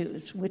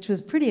issues, which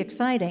was pretty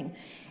exciting.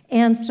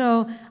 And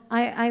so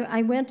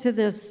I went to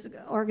this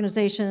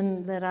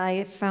organization that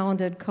I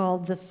founded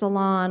called The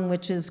Salon,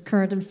 which is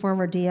current and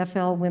former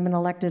DFL women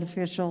elected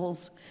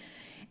officials.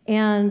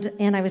 And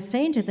I was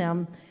saying to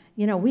them,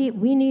 you know,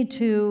 we need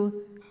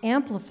to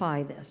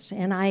amplify this.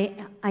 And I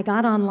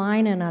got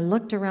online and I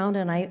looked around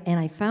and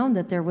I found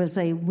that there was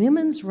a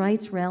women's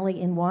rights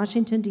rally in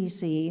Washington,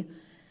 D.C.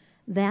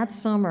 that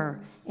summer.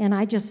 And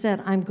I just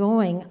said, I'm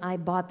going. I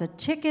bought the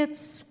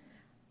tickets.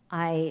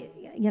 I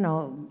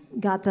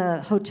got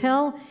the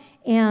hotel,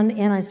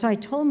 so I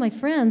told my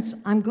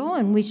friends, I'm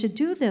going, we should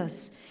do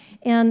this.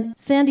 And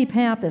Sandy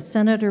Pappas,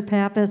 Senator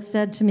Pappas,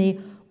 said to me,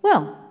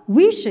 well,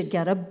 we should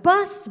get a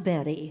bus,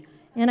 Betty.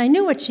 And I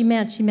knew what she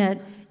meant. She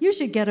meant, you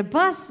should get a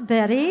bus,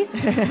 Betty.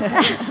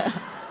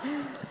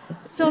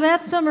 So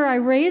that summer I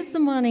raised the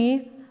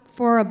money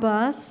for a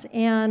bus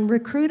and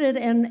recruited,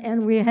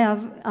 and we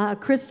have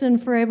Kristen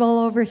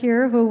Frabel over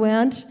here who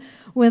went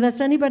with us.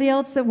 Anybody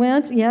else that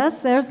went?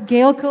 Yes, there's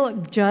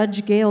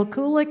Judge Gail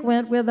Kulik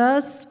went with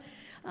us.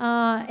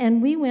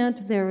 And we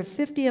went, there were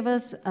 50 of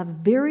us, a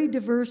very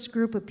diverse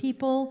group of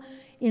people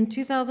in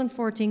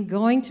 2014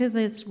 going to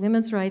this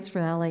women's rights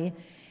rally.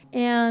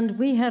 And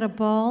we had a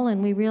ball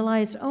and we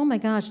realized, oh my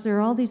gosh, there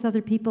are all these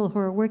other people who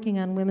are working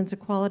on women's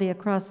equality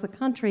across the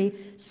country,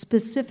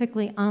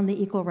 specifically on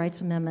the Equal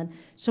Rights Amendment.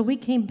 So we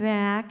came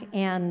back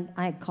and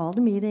I called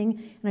a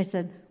meeting and I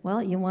said,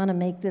 well, you want to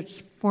make this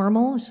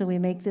formal? Shall we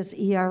make this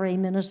ERA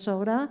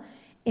Minnesota?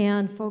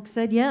 And folks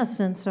said yes,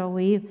 and so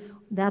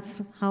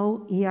that's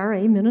how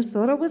ERA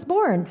Minnesota was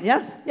born.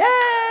 Yes.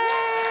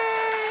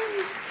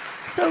 Yay!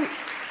 So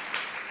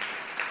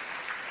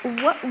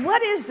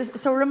what is this?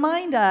 So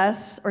remind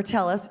us, or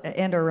tell us,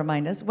 or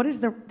remind us, what is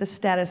the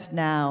status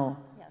now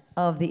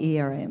of the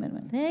ERA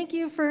amendment? Thank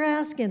you for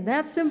asking.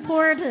 That's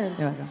important.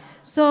 You're welcome.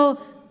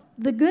 So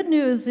the good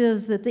news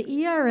is that the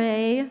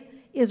ERA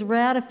is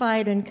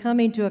ratified and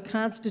coming to a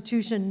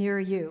constitution near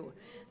you.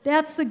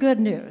 That's the good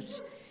news.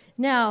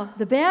 Now,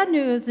 the bad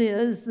news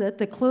is that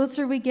the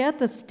closer we get,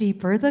 the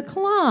steeper the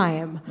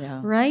climb,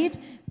 right?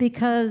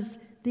 Because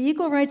the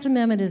Equal Rights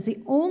Amendment is the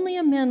only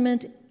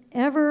amendment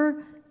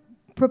ever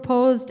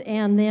proposed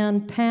and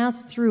then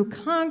passed through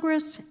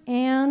Congress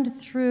and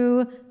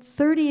through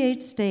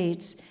 38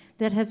 states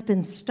that has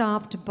been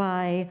stopped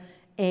by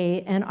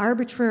an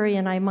arbitrary,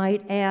 and I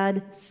might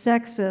add,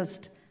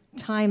 sexist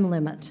time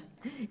limit.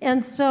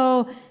 And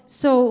so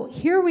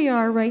here we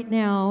are right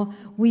now.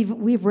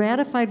 We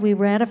ratified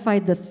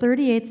the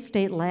 38th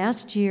state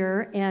last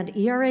year, and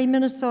ERA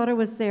Minnesota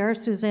was there.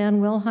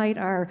 Suzanne Wilhite,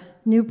 our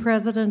new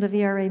president of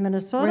ERA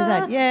Minnesota. Where's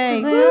that?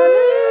 Yay! Suzanne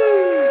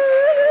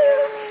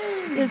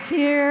is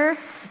here,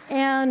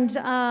 and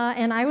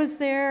I was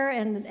there,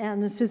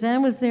 and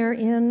Suzanne was there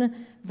in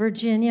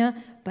Virginia.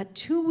 But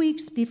 2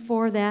 weeks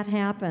before that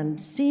happened,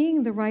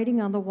 seeing the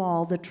writing on the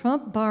wall, the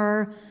Trump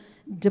Bar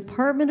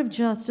Department of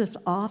Justice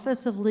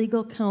Office of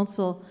Legal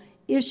Counsel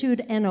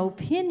issued an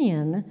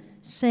opinion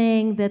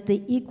saying that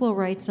the Equal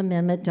Rights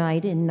Amendment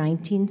died in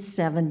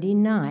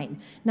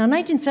 1979. Now,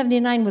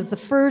 1979 was the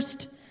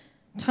first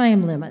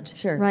time limit,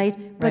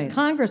 right? But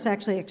Congress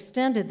actually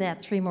extended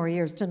that 3 more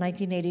years to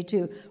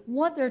 1982.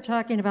 What they're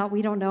talking about,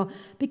 we don't know,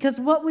 because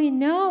what we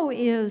know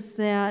is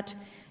that,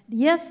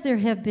 yes, there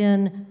have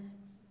been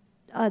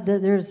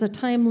there's a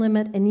time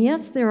limit, and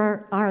yes,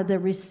 there are the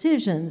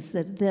rescissions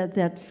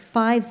that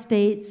 5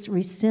 states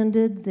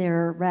rescinded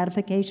their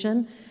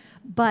ratification,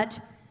 but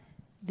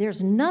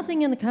there's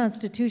nothing in the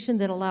Constitution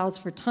that allows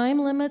for time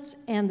limits,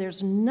 and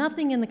there's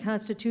nothing in the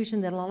Constitution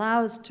that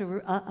allows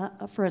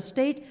for a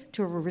state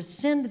to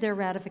rescind their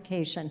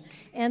ratification.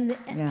 And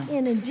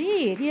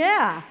indeed,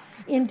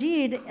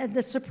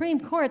 the Supreme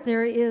Court,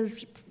 there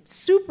is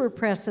super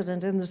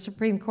precedent in the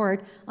Supreme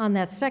Court on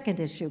that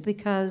second issue,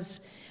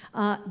 because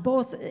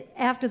both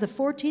after the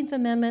 14th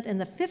Amendment and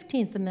the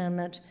 15th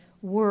Amendment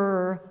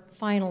were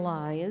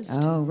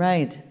finalized. Oh,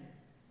 right.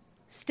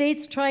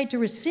 States tried to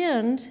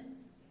rescind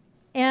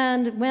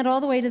and went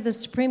all the way to the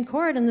Supreme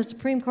Court, and the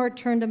Supreme Court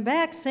turned them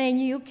back, saying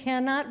you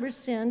cannot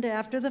rescind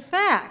after the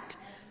fact.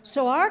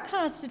 So our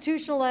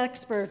constitutional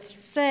experts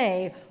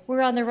say we're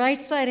on the right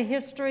side of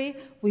history,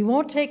 we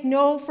won't take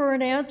no for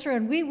an answer,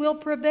 and we will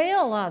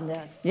prevail on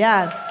this.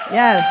 Yes.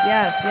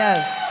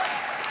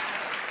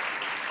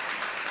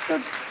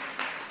 So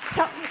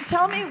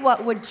tell me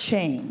what would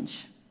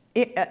change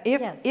when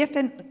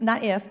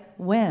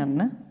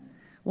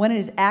it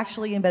is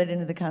actually embedded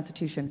into the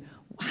Constitution.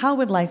 How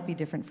would life be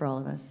different for all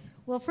of us?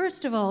 Well,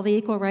 first of all, the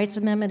Equal Rights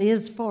Amendment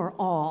is for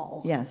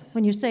all. Yes.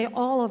 When you say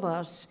all of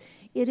us,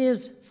 It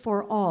is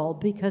for all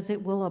because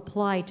it will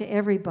apply to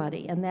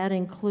everybody, and that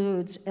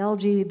includes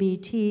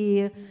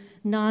LGBT,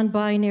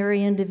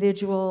 non-binary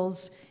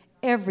individuals,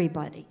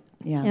 everybody.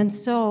 Yeah. And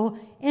so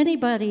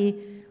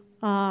anybody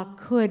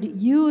could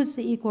use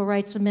the Equal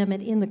Rights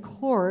Amendment in the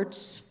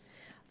courts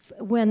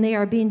when they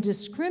are being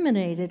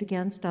discriminated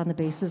against on the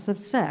basis of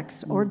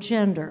sex or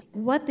gender.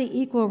 What the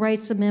Equal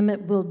Rights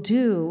Amendment will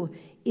do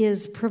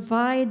is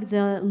provide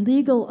the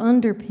legal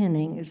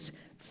underpinnings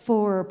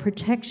for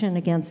protection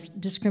against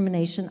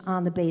discrimination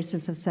on the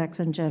basis of sex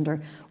and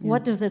gender. Yeah.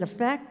 What does it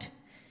affect?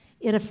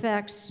 It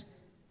affects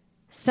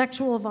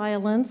sexual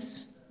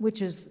violence,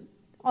 which is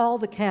all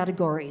the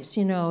categories,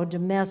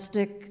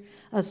 domestic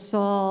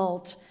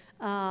assault,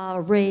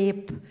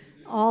 rape,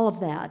 all of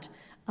that.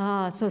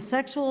 So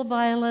sexual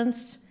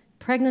violence,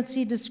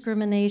 pregnancy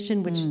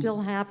discrimination, which still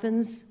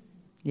happens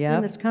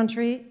in this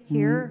country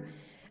here.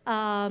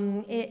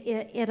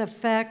 It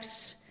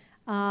affects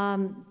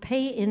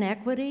pay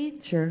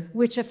inequity,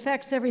 which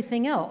affects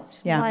everything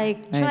else,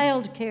 like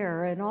child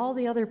care and all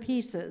the other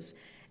pieces.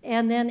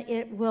 And then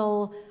it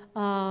will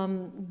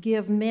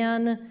give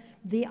men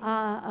the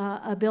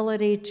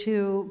ability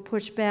to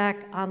push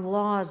back on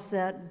laws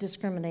that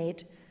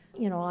discriminate,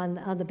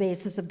 on the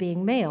basis of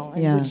being male,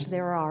 in which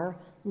there are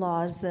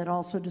laws that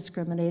also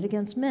discriminate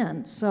against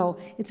men. So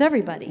it's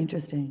everybody.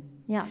 Interesting.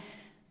 Yeah.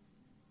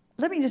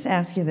 Let me just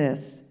ask you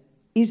this.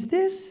 Is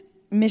this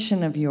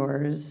mission of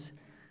yours,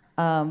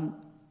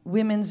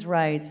 women's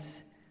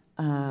rights,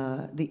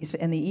 and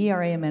the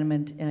ERA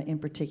amendment in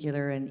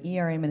particular, and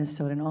ERA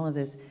Minnesota and all of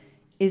this,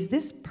 is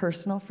this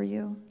personal for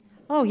you?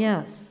 Oh,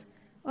 yes.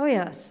 Oh,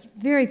 yes.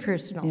 Very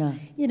personal.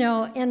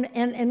 Yeah.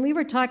 And we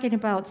were talking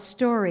about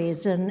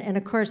stories, and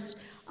of course,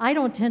 I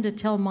don't tend to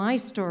tell my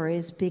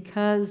stories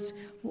because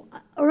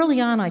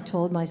early on I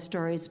told my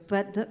stories,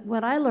 but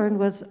what I learned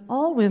was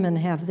all women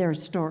have their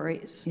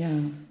stories. Yeah.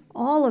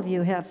 All of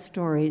you have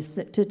stories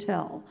to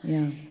tell.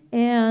 Yeah.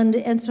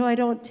 And so I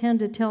don't tend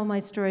to tell my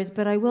stories,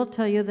 but I will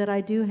tell you that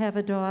I do have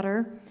a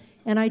daughter,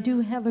 and I do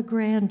have a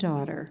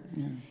granddaughter.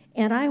 Yeah.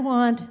 And I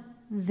want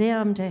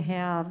them to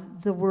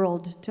have the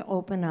world to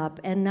open up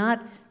and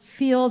not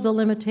feel the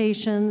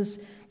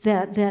limitations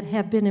that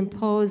have been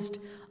imposed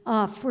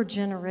for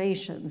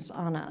generations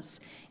on us.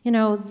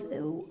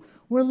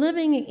 We're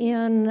living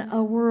in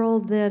a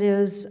world that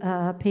is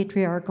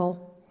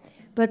patriarchal,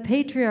 but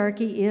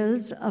patriarchy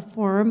is a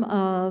form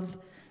of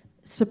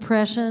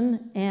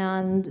suppression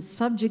and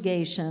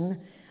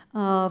subjugation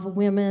of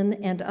women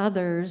and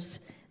others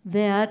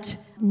that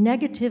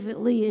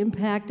negatively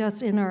impact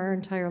us in our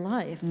entire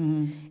life.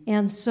 Mm-hmm.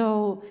 And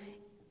so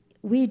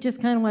we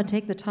just kind of want to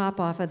take the top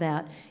off of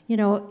that.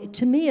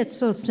 To me, it's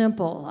so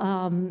simple.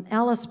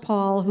 Alice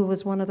Paul, who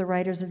was one of the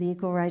writers of the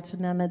Equal Rights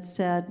Amendment,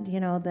 said,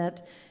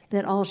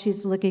 that all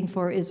she's looking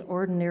for is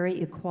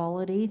ordinary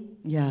equality.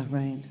 Yeah,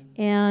 right.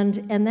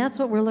 And that's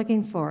what we're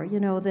looking for,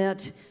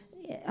 that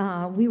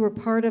we were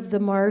part of the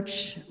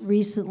march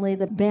recently,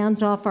 the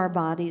Bands Off Our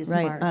Bodies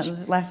march. It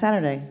was last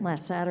Saturday.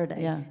 Last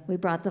Saturday. Yeah. We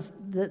brought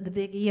the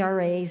big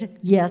ERA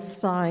yes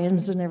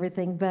signs and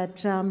everything.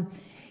 But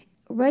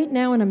right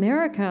now in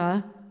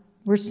America,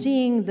 we're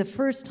seeing the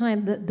first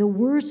time the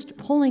worst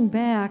pulling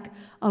back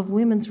of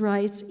women's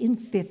rights in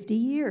 50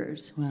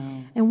 years.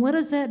 Wow. And what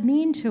does that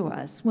mean to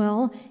us?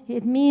 Well,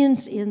 it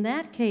means in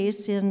that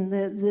case, in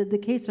the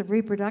case of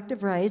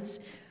reproductive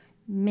rights,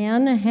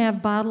 men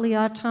have bodily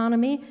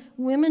autonomy,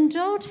 women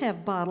don't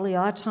have bodily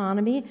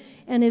autonomy,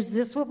 and is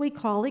this what we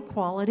call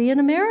equality in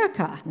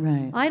America?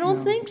 Right. I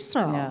don't think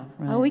so. Yeah,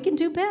 right. We can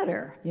do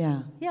better.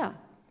 Yeah. Yeah.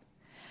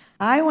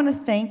 I want to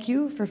thank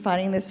you for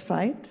fighting this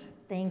fight.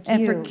 Thank you.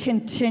 And for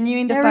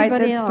continuing to fight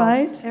this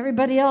fight.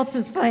 Everybody else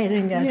is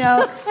fighting it.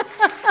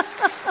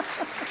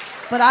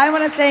 But I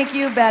want to thank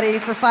you, Betty,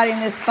 for fighting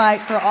this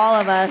fight for all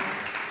of us.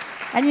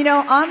 And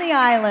on the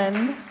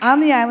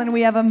island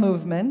we have a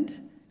movement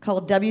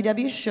called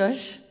WW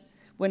Shush.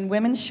 When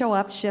women show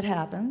up, shit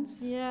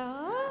happens.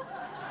 Yeah.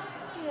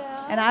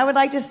 And I would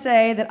like to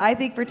say that I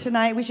think for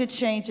tonight we should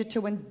change it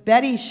to when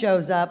Betty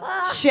shows up,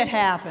 shit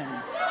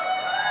happens.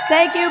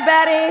 Thank you,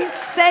 Betty.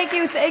 Thank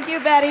you,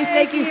 Betty.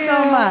 Thank you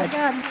so much.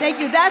 Thank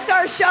you. That's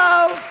our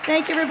show.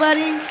 Thank you,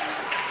 everybody.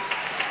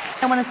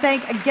 I want to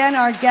thank again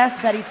our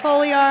guests, Betty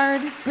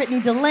Folliard, Brittany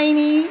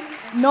Delaney,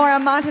 Nora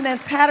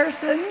Montanez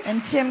Patterson,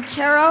 and Tim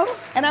Caro.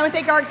 And I would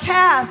thank our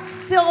cast,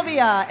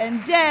 Sylvia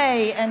and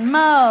Day and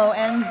Mo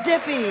and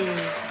Zippy.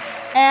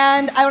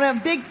 And I want to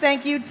have a big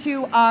thank you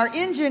to our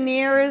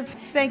engineers.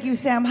 Thank you,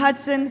 Sam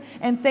Hudson,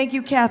 and thank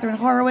you, Catherine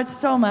Horowitz,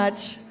 so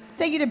much.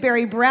 Thank you to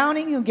Barry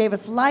Browning, who gave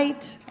us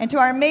light, and to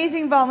our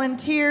amazing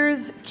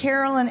volunteers,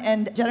 Carolyn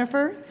and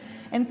Jennifer.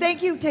 And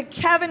thank you to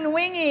Kevin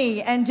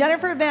Wingy and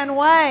Jennifer Van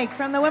Wyk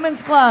from the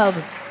Women's Club.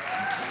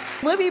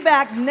 We'll be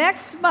back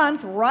next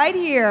month right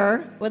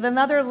here with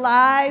another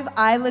live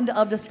Island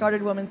of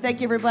Discarded Women. Thank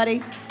you,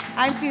 everybody.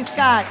 I'm Sue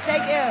Scott.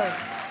 Thank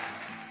you.